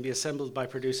patterns can be assembled by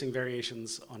producing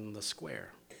variations on the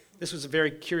square. This was a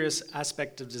very curious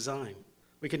aspect of design.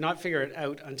 We could not figure it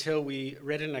out until we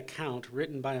read an account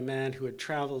written by a man who had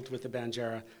traveled with the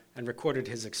Banjara and recorded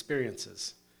his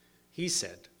experiences. He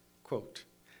said, quote,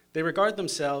 "They regard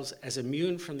themselves as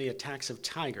immune from the attacks of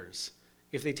tigers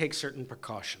if they take certain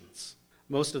precautions.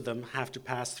 Most of them have to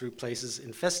pass through places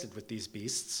infested with these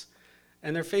beasts,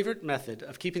 and their favorite method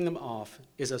of keeping them off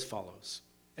is as follows.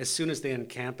 As soon as they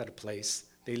encamp at a place,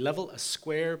 they level a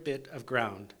square bit of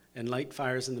ground and light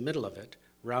fires in the middle of it,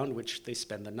 round which they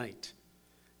spend the night.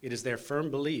 It is their firm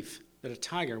belief that a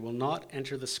tiger will not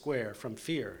enter the square from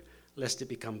fear, lest it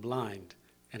become blind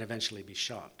and eventually be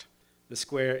shot. The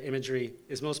square imagery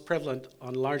is most prevalent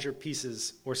on larger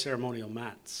pieces or ceremonial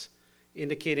mats.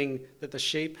 indicating that the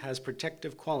shape has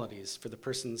protective qualities for the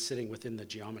person sitting within the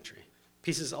geometry.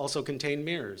 Pieces also contain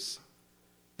mirrors.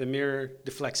 The mirror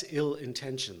deflects ill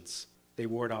intentions. They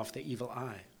ward off the evil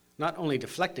eye, not only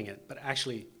deflecting it, but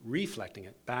actually reflecting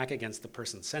it back against the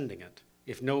person sending it.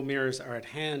 If no mirrors are at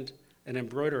hand, an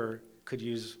embroiderer could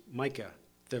use mica,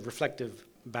 the reflective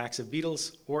backs of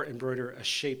beetles, or embroider a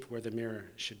shape where the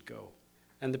mirror should go.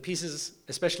 And the pieces,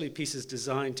 especially pieces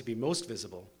designed to be most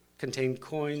visible, contain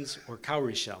coins or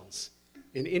cowrie shells.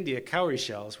 In India, cowrie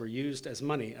shells were used as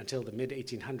money until the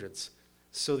mid-1800s,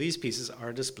 so these pieces are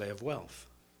a display of wealth.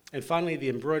 And finally, the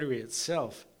embroidery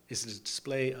itself is a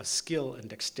display of skill and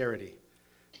dexterity.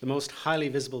 The most highly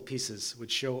visible pieces would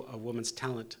show a woman's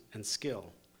talent and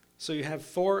skill. So you have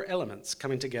 4 elements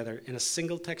coming together in a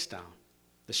single textile.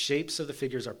 The shapes of the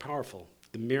figures are powerful.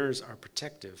 The mirrors are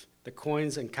protective. The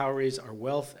coins and cowries are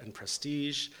wealth and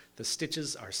prestige. The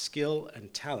stitches are skill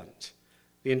and talent.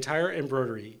 The entire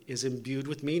embroidery is imbued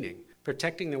with meaning,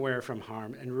 protecting the wearer from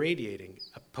harm and radiating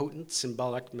a potent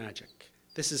symbolic magic.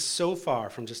 This is so far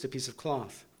from just a piece of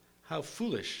cloth. How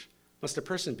foolish must a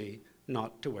person be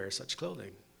not to wear such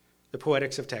clothing? The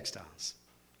poetics of textiles.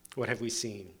 What have we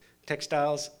seen?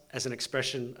 Textiles as an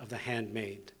expression of the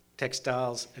handmade.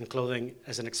 Textiles and clothing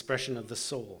as an expression of the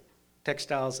soul.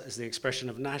 Textiles as the expression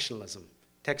of nationalism.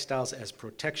 Textiles as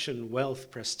protection,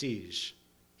 wealth, prestige.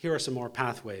 Here are some more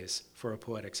pathways for a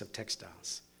poetics of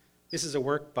textiles. This is a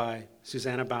work by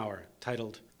Susanna Bauer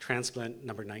titled Transplant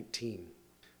Number 19.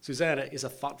 Susanna is a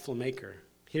thoughtful maker.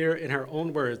 Here, in her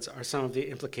own words, are some of the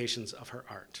implications of her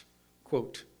art.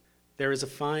 Quote, "There is a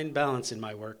fine balance in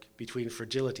my work between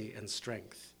fragility and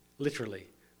strength. Literally,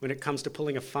 when it comes to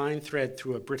pulling a fine thread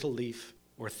through a brittle leaf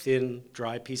or thin,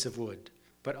 dry piece of wood,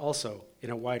 but also in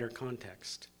a wider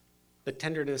context. The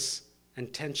tenderness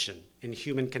and tension in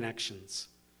human connections,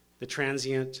 the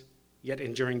transient yet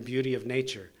enduring beauty of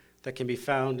nature that can be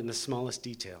found in the smallest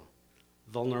detail,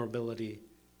 vulnerability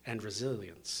and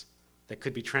resilience that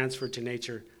could be transferred to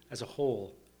nature as a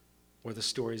whole or the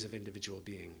stories of individual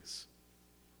beings."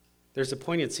 There's a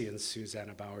poignancy in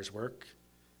Susanna Bauer's work,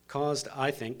 caused,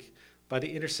 I think, by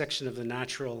the intersection of the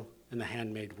natural and the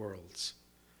handmade worlds.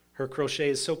 Her crochet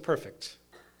is so perfect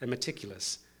and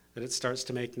meticulous that it starts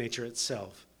to make nature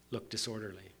itself look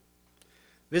disorderly.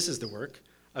 This is the work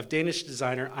of Danish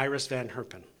designer Iris van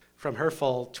Herpen from her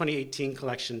fall 2018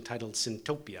 collection titled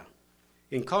Syntopia.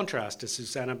 In contrast to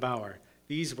Susanna Bauer,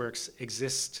 these works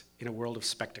exist in a world of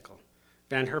spectacle.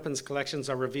 Van Herpen's collections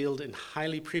are revealed in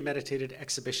highly premeditated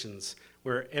exhibitions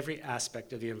where every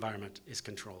aspect of the environment is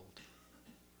controlled.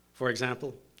 For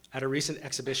example, at a recent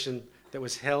exhibition that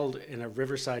was held in a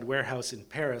riverside warehouse in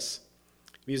Paris,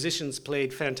 musicians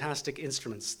played fantastic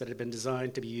instruments that had been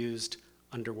designed to be used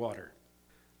underwater.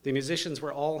 The musicians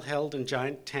were all held in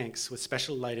giant tanks with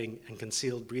special lighting and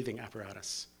concealed breathing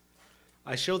apparatus.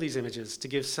 I show these images to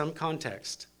give some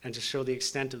context and to show the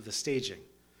extent of the staging.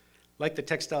 Like the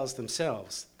textiles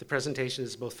themselves, the presentation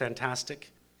is both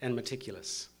fantastic and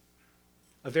meticulous.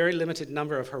 A very limited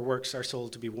number of her works are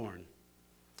sold to be worn.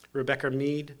 Rebecca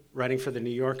Mead, writing for The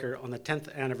New Yorker on the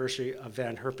 10th anniversary of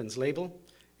Van Herpen's label,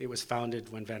 it was founded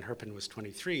when Van Herpen was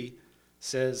 23,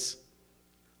 says,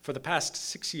 "For the past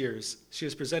 6 years, she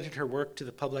has presented her work to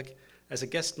the public as a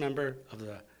guest member of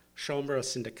the Chambre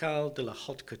Syndicale de la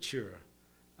Haute Couture,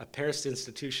 a Paris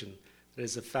institution that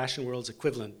is the fashion world's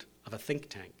equivalent of a think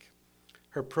tank.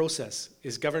 Her process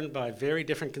is governed by very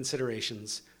different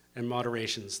considerations and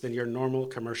moderations than your normal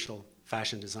commercial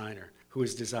fashion designer who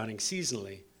is designing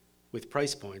seasonally with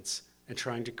price points and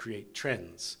trying to create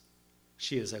trends.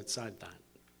 She is outside that.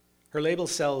 Her label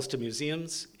sells to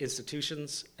museums,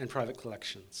 institutions, and private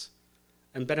collections,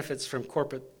 and benefits from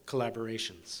corporate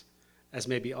collaborations. As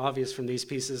may be obvious from these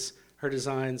pieces, her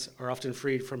designs are often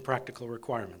freed from practical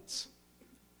requirements.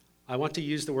 I want to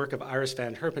use the work of Iris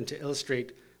van Herpen to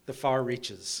illustrate the far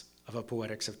reaches of a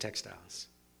poetics of textiles.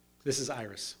 This is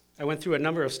Iris. I went through a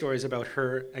number of stories about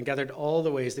her and gathered all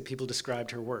the ways that people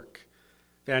described her work.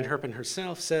 Van Herpen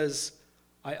herself says,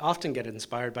 "I often get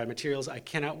inspired by materials I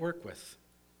cannot work with.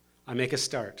 I make a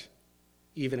start,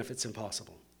 even if it's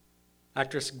impossible."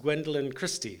 Actress Gwendoline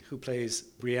Christie, who plays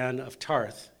Brienne of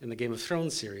Tarth in the Game of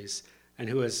Thrones series and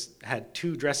who has had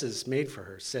 2 dresses made for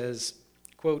her, says,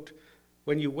 quote,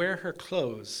 "When you wear her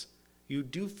clothes, you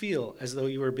do feel as though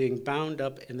you are being bound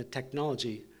up in the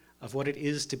technology of what it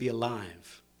is to be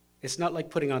alive. It's not like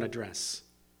putting on a dress.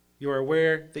 You are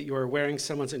aware that you are wearing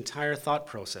someone's entire thought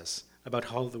process about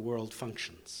how the world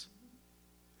functions."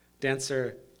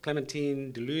 Dancer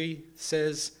Clementine Deluy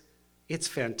says, "It's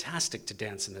fantastic to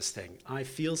dance in this thing. I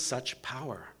feel such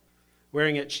power."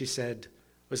 Wearing it, she said,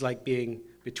 was like being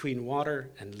between water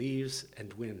and leaves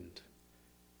and wind.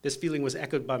 This feeling was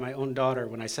echoed by my own daughter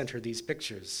when I sent her these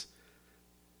pictures.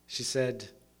 She said,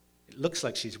 "It looks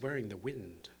like she's wearing the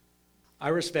wind."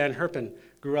 Iris van Herpen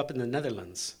grew up in the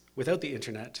Netherlands without the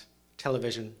internet,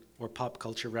 television, or pop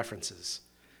culture references.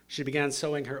 She began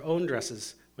sewing her own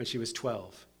dresses when she was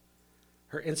 12.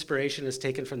 Her inspiration is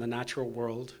taken from the natural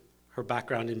world, her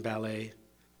background in ballet,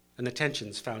 and the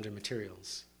tensions found in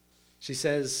materials. She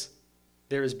says,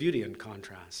 "There is beauty in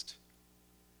contrast.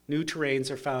 New terrains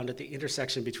are found at the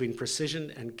intersection between precision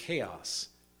and chaos,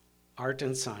 art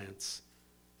and science,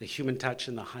 the human touch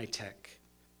and the high-tech,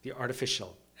 the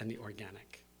artificial and the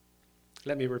organic."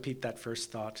 Let me repeat that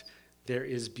first thought. There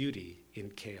is beauty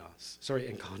in contrast.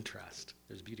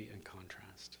 There's beauty in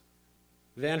contrast.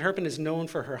 Van Herpen is known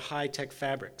for her high-tech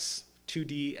fabrics,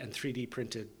 2D and 3D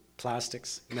printed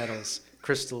plastics, metals,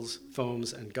 crystals,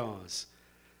 foams, and gauze.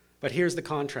 But here's the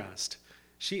contrast.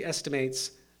 She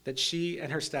estimates that she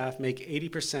and her staff make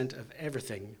 80% of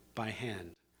everything by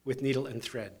hand, with needle and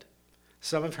thread.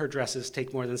 Some of her dresses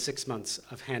take more than 6 months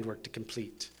of handwork to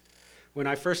complete. When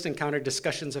I first encountered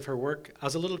discussions of her work, I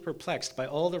was a little perplexed by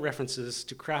all the references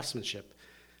to craftsmanship,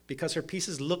 because her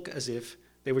pieces look as if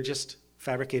they were just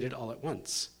fabricated all at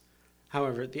once.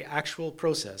 However, the actual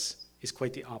process is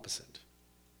quite the opposite.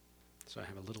 So I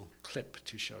have a little clip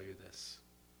to show you this.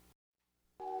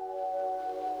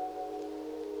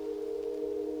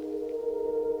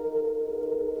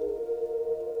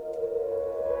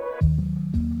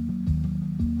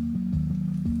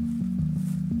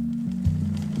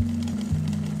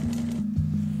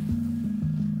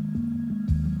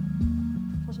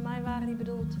 Volgens mij waren die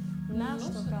bedoeld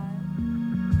naast elkaar.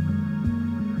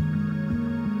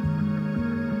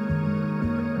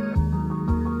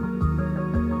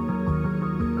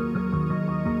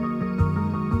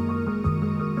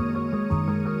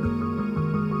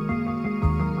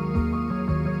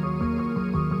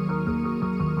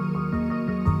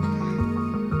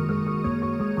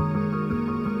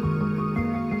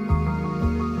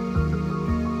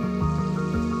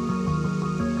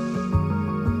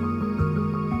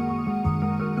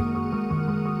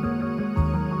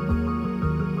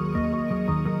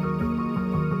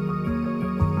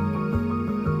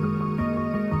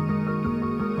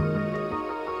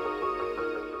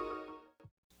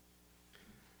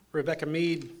 Rebecca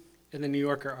Mead, in the New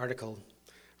Yorker article,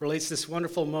 relates this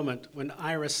wonderful moment when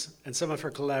Iris and some of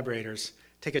her collaborators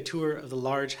take a tour of the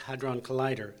Large Hadron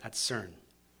Collider at CERN.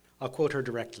 I'll quote her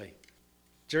directly.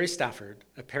 Jerry Stafford,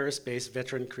 a Paris-based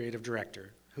veteran creative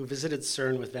director who visited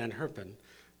CERN with Van Herpen,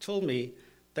 told me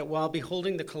that while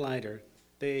beholding the collider,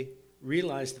 they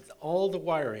realized that all the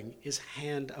wiring is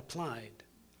hand-applied.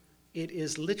 It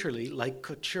is literally like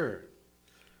couture.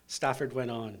 Stafford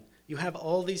went on, "You have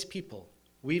all these people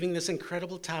weaving this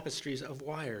incredible tapestries of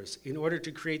wires in order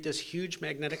to create this huge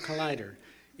magnetic collider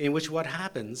in which what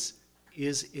happens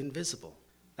is invisible."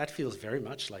 That feels very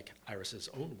much like Iris's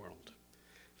own world.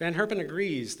 Van Herpen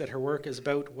agrees that her work is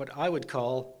about what I would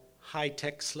call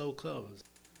high-tech slow clothes.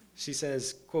 She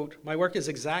says, quote, "My work is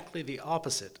exactly the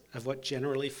opposite of what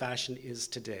generally fashion is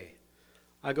today.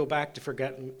 I go back to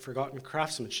forgotten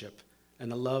craftsmanship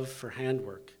and the love for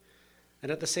handwork.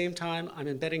 And at the same time, I'm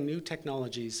embedding new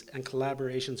technologies and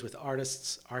collaborations with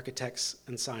artists, architects,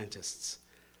 and scientists.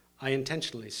 I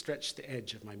intentionally stretch the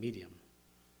edge of my medium."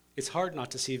 It's hard not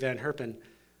to see Van Herpen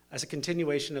as a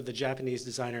continuation of the Japanese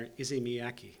designer Issey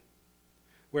Miyake,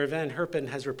 where Van Herpen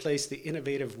has replaced the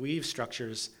innovative weave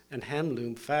structures and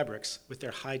hand-loom fabrics with their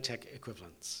high-tech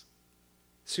equivalents.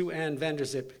 Sue Ann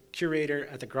Vanderzip, curator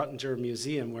at the Grottinger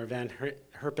Museum, where Van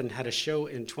Herpen had a show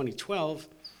in 2012,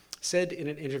 said in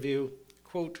an interview,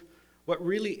 quote, "What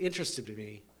really interested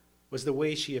me was the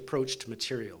way she approached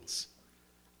materials.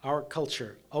 Our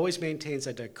culture always maintains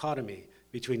a dichotomy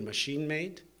between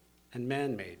machine-made and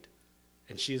man-made,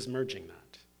 and she is merging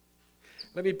that."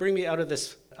 Let me bring me out of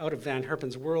Van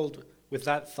Herpen's world with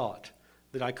that thought,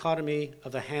 the dichotomy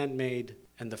of the handmade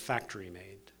and the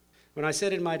factory-made. When I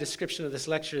said in my description of this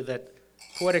lecture that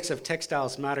poetics of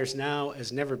textiles matters now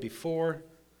as never before,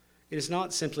 it is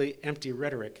not simply empty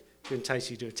rhetoric to entice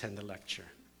you to attend the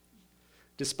lecture.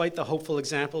 Despite the hopeful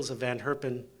examples of Van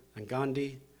Herpen and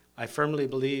Gandhi, I firmly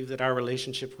believe that our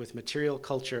relationship with material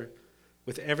culture,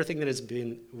 with everything that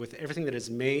is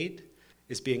made,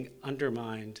 is being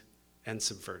undermined and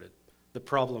subverted. The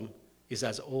problem is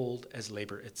as old as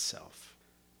labor itself.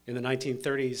 In the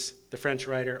 1930s, the French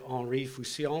writer Henri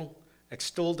Foussillon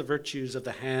extolled the virtues of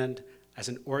the hand as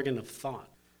an organ of thought.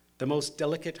 "The most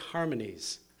delicate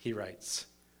harmonies," he writes,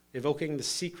 "evoking the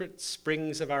secret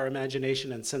springs of our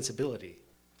imagination and sensibility,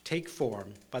 take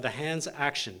form by the hand's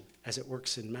action as it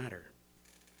works in matter.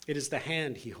 It is the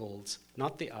hand he holds,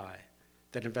 not the eye,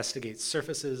 that investigates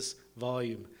surfaces,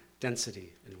 volume,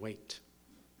 density, and weight.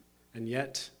 And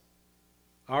yet,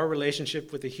 our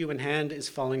relationship with the human hand is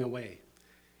falling away.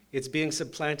 It's being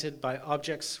supplanted by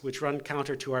objects which run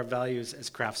counter to our values as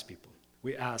craftspeople.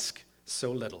 We ask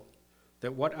so little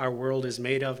that what our world is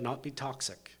made of not be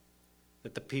toxic,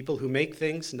 that the people who make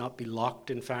things not be locked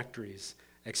in factories,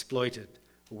 exploited,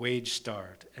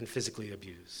 wage-starved, and physically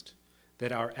abused,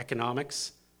 that our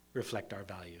economics reflect our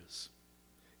values.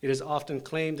 It is often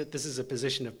claimed that this is a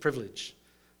position of privilege,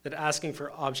 that asking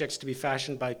for objects to be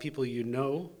fashioned by people you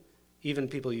know, even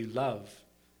people you love,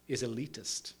 is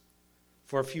elitist.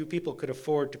 For few people could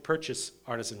afford to purchase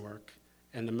artisan work,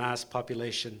 and the mass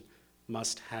population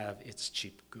must have its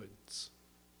cheap goods.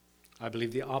 I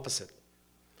believe the opposite,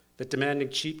 that demanding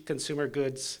cheap consumer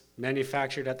goods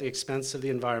manufactured at the expense of the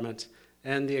environment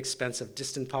and the expense of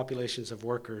distant populations of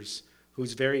workers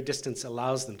whose very distance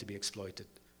allows them to be exploited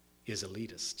is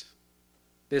elitist.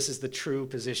 This is the true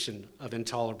position of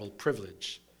intolerable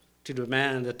privilege, to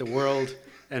demand that the world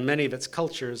and many of its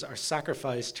cultures are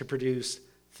sacrificed to produce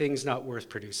things not worth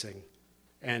producing,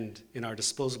 and in our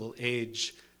disposable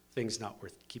age, things not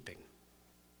worth keeping.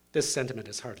 This sentiment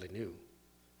is hardly new.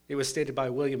 It was stated by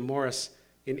William Morris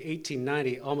in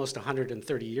 1890, almost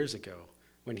 130 years ago,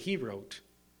 when he wrote,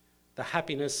 "The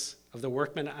happiness of the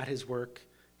workman at his work,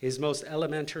 his most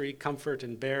elementary comfort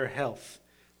and bare health,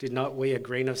 did not weigh a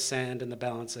grain of sand in the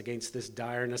balance against this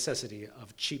dire necessity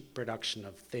of cheap production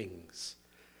of things,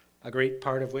 a great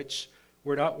part of which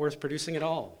were not worth producing at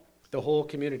all. The whole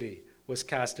community was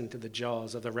cast into the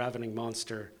jaws of the ravening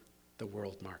monster, the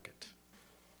world market."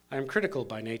 I am critical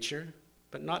by nature,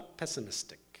 but not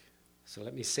pessimistic. So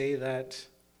let me say that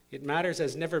it matters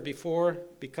as never before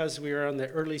because we are on the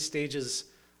early stages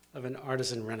of an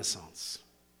artisan renaissance.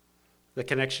 The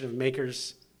connection of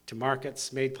makers to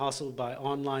markets made possible by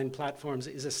online platforms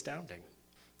is astounding.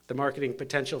 The marketing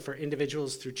potential for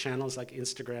individuals through channels like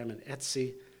Instagram and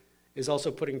Etsy is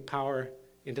also putting power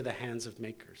into the hands of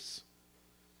makers.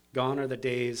 Gone are the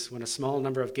days when a small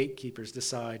number of gatekeepers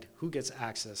decide who gets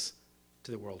access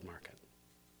to the world market.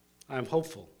 I am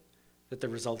hopeful that the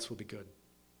results will be good.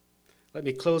 Let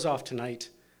me close off tonight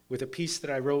with a piece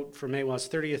that I wrote for Maiwa's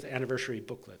 30th anniversary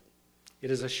booklet. It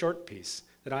is a short piece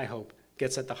that I hope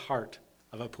gets at the heart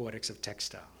of a poetics of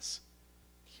textiles.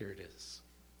 Here it is.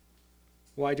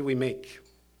 Why do we make?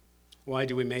 Why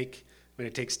do we make when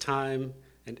it takes time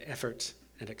and effort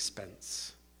and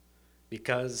expense?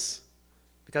 Because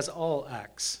all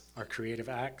acts are creative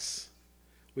acts.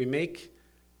 We make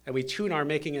and we tune our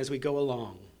making as we go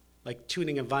along, like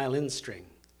tuning a violin string,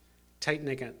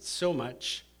 tightening it so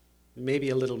much, maybe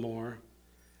a little more,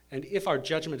 and if our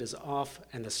judgment is off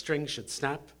and the string should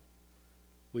snap,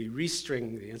 we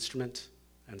restring the instrument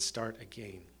and start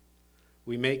again.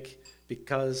 We make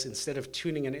because instead of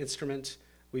tuning an instrument,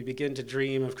 we begin to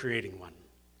dream of creating one,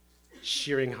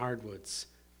 shearing hardwoods,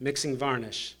 mixing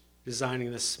varnish,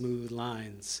 designing the smooth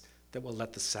lines that will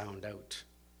let the sound out.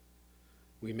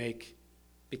 We make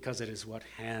because it is what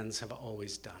hands have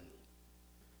always done,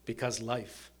 because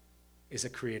life is a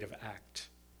creative act,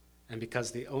 and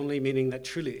because the only meaning that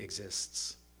truly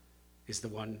exists is the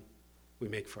one we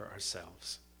make for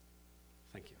ourselves.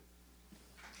 Thank you.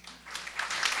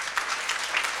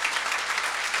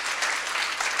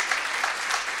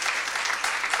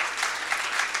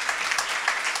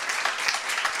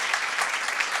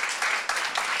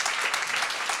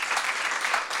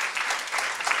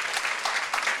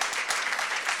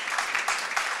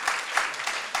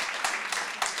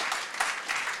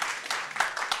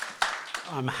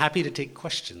 I'm happy to take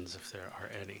questions if there are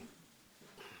any.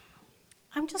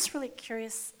 I'm just really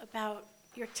curious about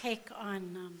your take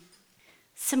on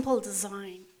simple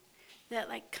design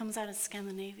that comes out of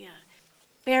Scandinavia,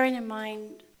 bearing in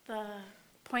mind the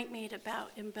point made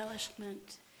about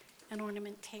embellishment and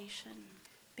ornamentation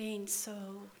being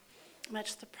so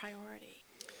much the priority.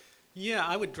 Yeah,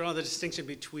 I would draw the distinction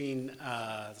between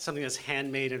something that's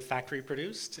handmade and factory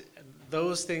produced.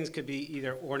 Those things could be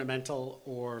either ornamental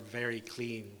or very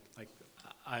clean. Like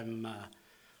I'm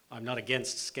not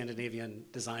against Scandinavian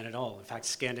design at all. In fact,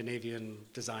 Scandinavian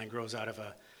design grows out of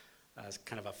a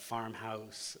kind of a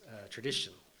farmhouse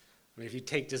tradition. I mean, if you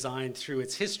take design through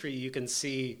its history, you can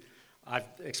see, I've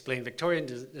explained Victorian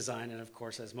design, and of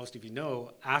course, as most of you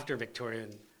know, after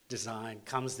Victorian design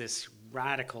comes this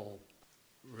radical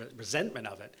resentment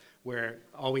of it, where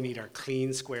all we need are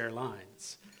clean, square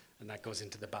lines, and that goes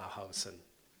into the Bauhaus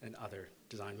and other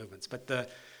design movements. But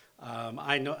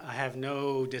I have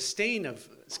no disdain of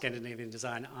Scandinavian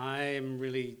design.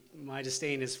 My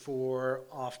disdain is for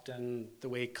often the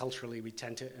way culturally we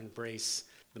tend to embrace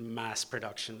the mass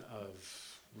production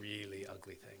of really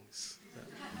ugly things.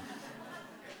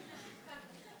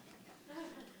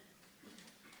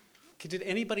 Okay, did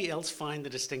anybody else find the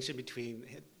distinction between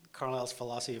Carlyle's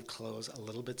philosophy of clothes a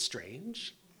little bit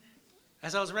strange?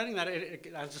 As I was writing that,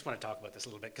 I just want to talk about this a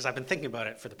little bit because I've been thinking about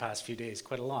it for the past few days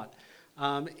quite a lot.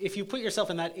 If you put yourself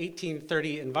in that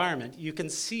 1830 environment, you can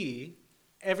see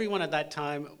everyone at that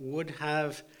time would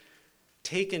have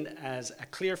taken as a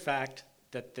clear fact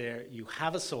that you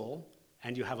have a soul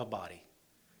and you have a body.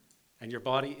 And your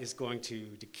body is going to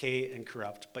decay and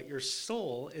corrupt, but your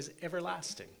soul is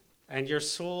everlasting. And your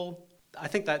soul, I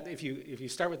think that if you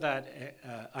start with that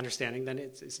understanding, then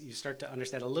you start to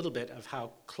understand a little bit of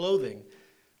how clothing,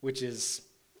 which is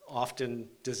often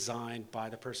designed by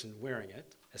the person wearing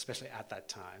it, especially at that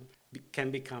time,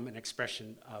 can become an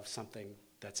expression of something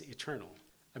that's eternal.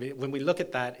 I mean, when we look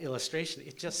at that illustration,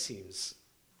 it just seems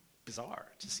bizarre.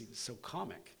 It just seems so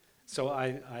comic. So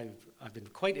I've been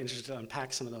quite interested to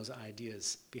unpack some of those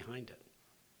ideas behind it.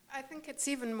 I think it's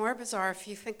even more bizarre if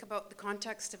you think about the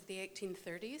context of the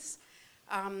 1830s.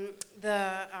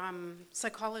 The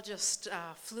psychologist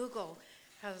Flugel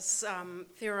has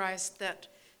theorized that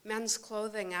men's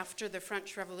clothing after the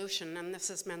French Revolution, and this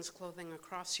is men's clothing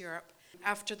across Europe,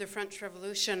 after the French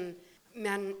Revolution,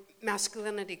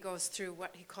 masculinity goes through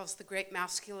what he calls the great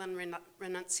masculine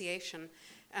renunciation,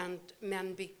 and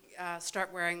men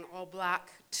start wearing all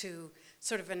black to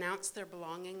sort of announce their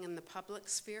belonging in the public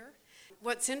sphere.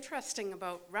 What's interesting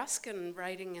about Ruskin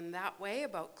writing in that way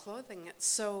about clothing, it's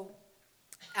so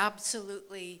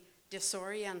absolutely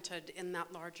disoriented in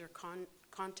that larger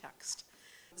context.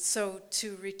 So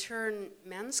to return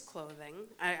men's clothing,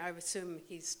 I assume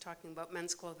he's talking about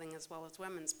men's clothing as well as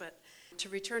women's, but to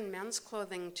return men's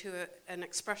clothing to an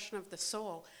expression of the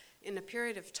soul in a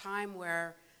period of time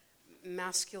where the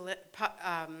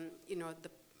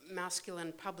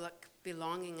masculine public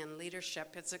belonging and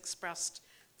leadership is expressed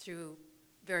through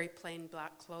very plain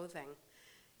black clothing.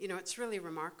 It's really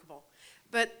remarkable.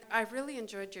 But I really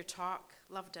enjoyed your talk,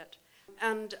 loved it.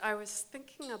 And I was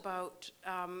thinking about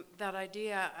that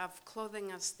idea of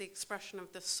clothing as the expression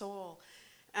of the soul,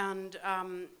 and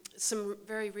some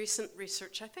very recent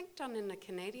research, I think done in a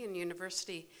Canadian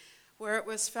university, where it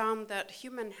was found that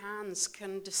human hands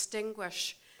can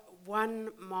distinguish one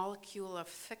molecule of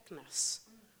thickness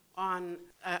on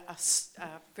a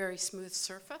very smooth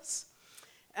surface.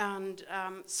 And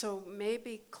so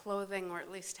maybe clothing, or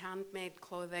at least handmade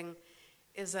clothing,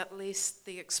 is at least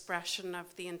the expression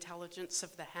of the intelligence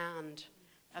of the hand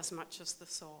as much as the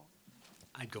soul.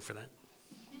 I'd go for that.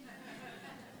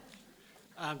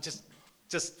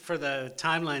 Just for the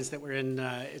timelines that we're in,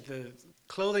 the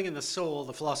clothing and the soul,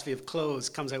 the philosophy of clothes,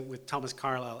 comes out with Thomas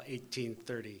Carlyle,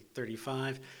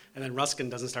 1835, and then Ruskin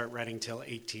doesn't start writing till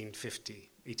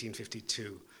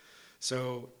 1852.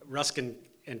 So Ruskin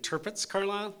interprets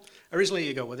Carlyle. Originally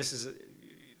you go, well, this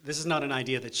is not an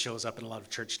idea that shows up in a lot of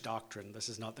church doctrine. This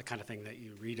is not the kind of thing that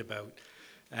you read about.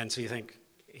 And so you think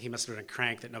he must have been a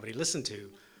crank that nobody listened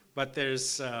to. But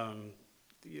there's,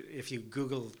 if you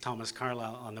Google Thomas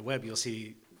Carlyle on the web, you'll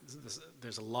see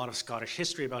there's a lot of Scottish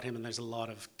history about him, and there's a lot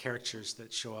of caricatures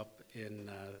that show up in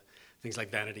things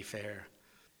like Vanity Fair.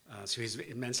 So he's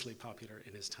immensely popular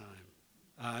in his time.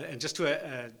 And just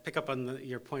to pick up on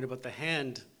your point about the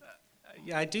hand,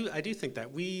 yeah, I do think that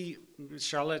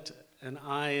Charlotte and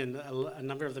I and a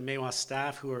number of the Maiwah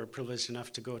staff who are privileged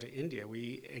enough to go to India,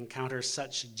 we encounter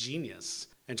such genius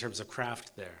in terms of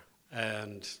craft there.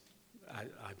 And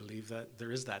I believe that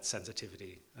there is that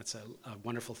sensitivity. That's a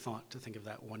wonderful thought to think of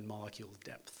that one molecule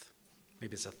depth.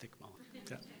 Maybe it's a thick molecule.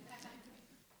 Yeah.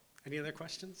 Any other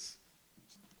questions?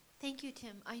 Thank you,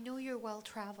 Tim. I know you're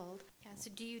well-traveled. Yeah, so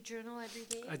do you journal every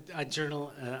day? I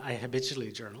journal. I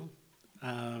habitually journal.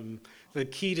 The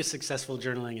key to successful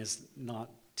journaling is not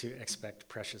to expect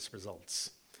precious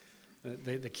results.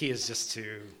 The key is just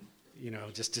to,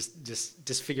 just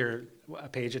disfigure a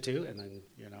page or two, and then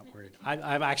you're not worried.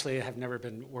 I actually have never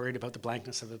been worried about the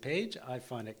blankness of a page. I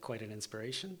find it quite an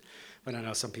inspiration, but I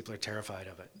know some people are terrified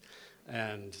of it.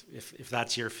 And if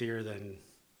that's your fear, then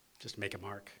just make a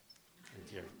mark, and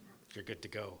you're good to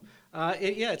go.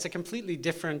 It's a completely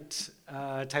different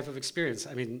type of experience.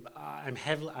 I mean,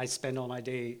 I spend all my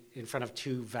day in front of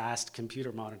two vast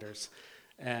computer monitors,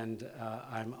 and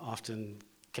I'm often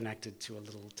connected to a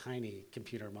little tiny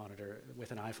computer monitor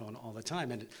with an iPhone all the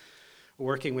time. And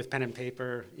working with pen and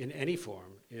paper in any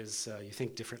form is, you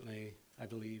think differently, I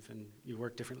believe, and you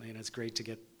work differently, and it's great to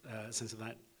get a sense of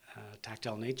that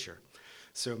tactile nature.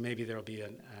 So maybe there'll be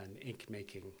an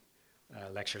ink-making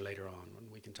lecture later on when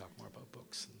we can talk more about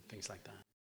books and things like that.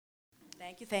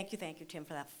 Thank you, Tim,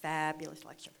 for that fabulous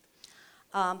lecture.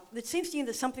 it seems to me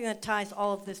that something that ties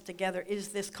all of this together is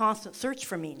this constant search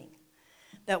for meaning,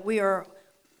 that we are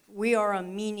a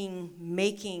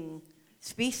meaning-making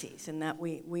species, and that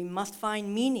we must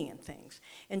find meaning in things.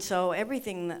 And so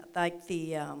everything that, like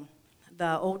the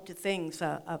Ode to Things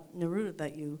of Neruda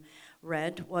that you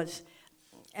read was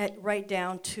right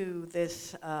down to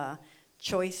this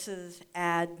choices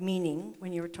add meaning,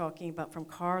 when you were talking about from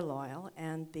Carlyle,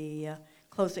 and the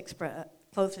close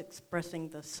expressing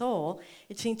the soul.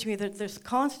 It seems to me that there's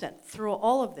constant through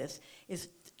all of this is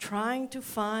trying to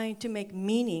make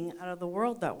meaning out of the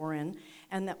world that we're in,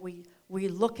 and that we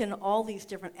look in all these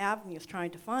different avenues trying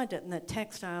to find it, and that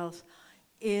textiles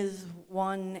is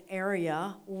one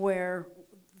area where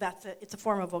it's a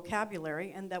form of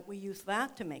vocabulary, and that we use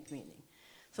that to make meaning.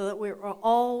 So that we're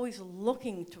always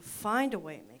looking to find a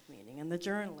way to make meaning, and the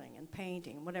journaling and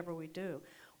painting and whatever we do,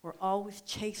 we're always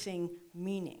chasing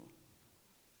meaning.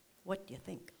 What do you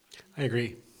think? I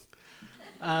agree.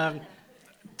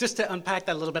 Just to unpack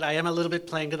that a little bit, I am a little bit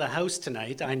playing to the house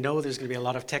tonight. I know there's going to be a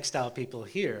lot of textile people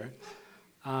here.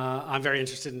 I'm very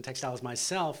interested in textiles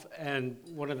myself, and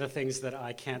one of the things that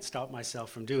I can't stop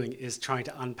myself from doing is trying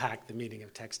to unpack the meaning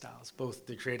of textiles, both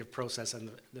the creative process and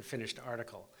the finished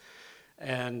article.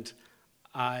 And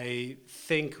I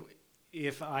think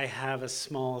if I have a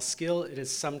small skill, it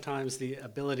is sometimes the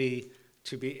ability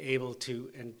to be able to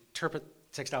interpret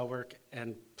textile work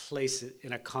and place it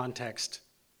in a context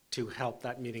to help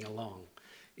that meaning along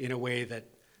in a way that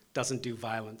doesn't do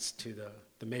violence to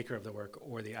the maker of the work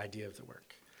or the idea of the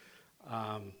work.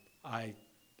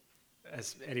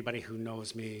 As anybody who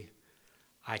knows me,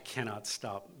 I cannot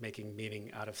stop making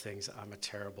meaning out of things. I'm a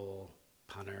terrible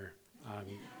punner.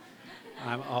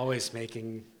 I'm always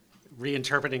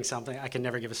reinterpreting something. I can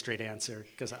never give a straight answer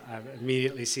because I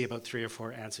immediately see about 3 or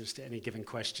 4 answers to any given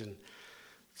question.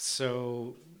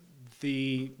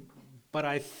 But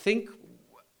I think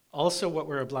also what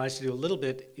we're obliged to do a little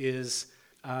bit is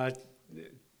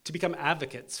to become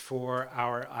advocates for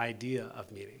our idea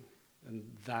of meaning. And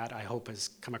that, I hope, has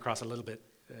come across a little bit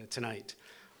tonight.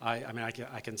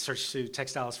 I can search through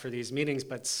textiles for these meanings,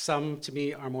 but some, to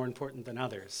me, are more important than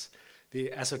others.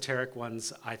 The esoteric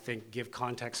ones, I think, give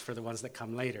context for the ones that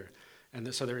come later.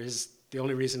 And so the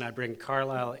only reason I bring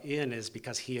Carlyle in is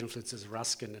because he influences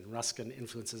Ruskin, and Ruskin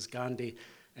influences Gandhi,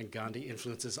 and Gandhi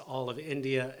influences all of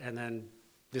India, and then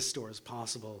this store is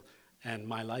possible, and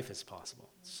my life is possible.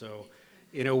 So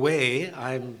in a way,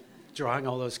 I'm drawing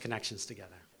all those connections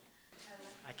together.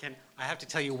 I have to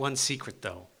tell you one secret,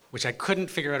 though, which I couldn't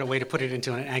figure out a way to put it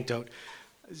into an anecdote.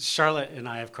 Charlotte and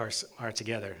I, of course, are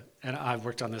together, and I've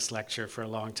worked on this lecture for a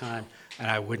long time, and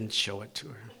I wouldn't show it to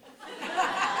her.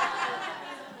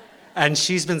 And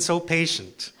she's been so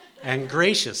patient and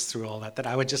gracious through all that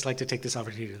I would just like to take this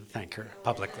opportunity to thank her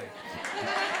publicly.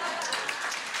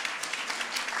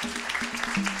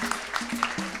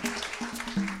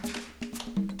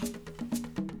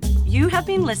 You have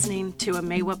been listening to a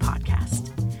Mewa podcast.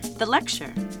 The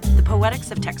lecture, The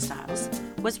Poetics of Textiles,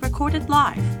 was recorded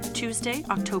live Tuesday,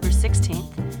 October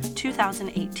 16th,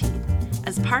 2018,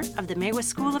 as part of the Mewa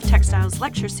School of Textiles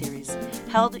lecture series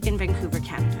held in Vancouver,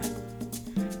 Canada.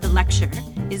 The lecture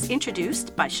is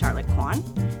introduced by Charlotte Kwan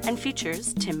and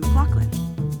features Tim McLaughlin.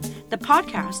 The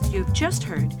podcast you've just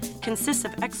heard consists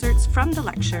of excerpts from the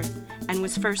lecture and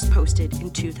was first posted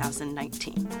in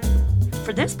 2019.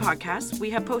 For this podcast, we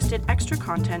have posted extra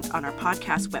content on our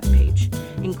podcast webpage,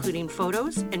 including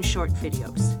photos and short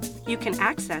videos. You can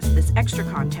access this extra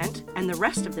content and the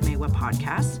rest of the Mewa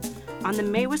podcast on the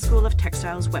Mewa School of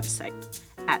Textiles website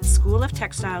at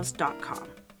schooloftextiles.com.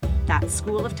 That's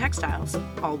schooloftextiles,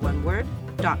 all one word,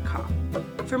 .com.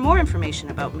 For more information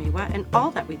about Mewa and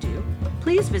all that we do,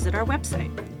 please visit our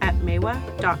website at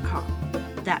mewa.com.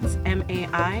 That's MAIWA.com.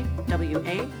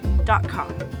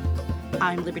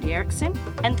 I'm Liberty Erickson,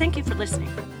 and thank you for listening.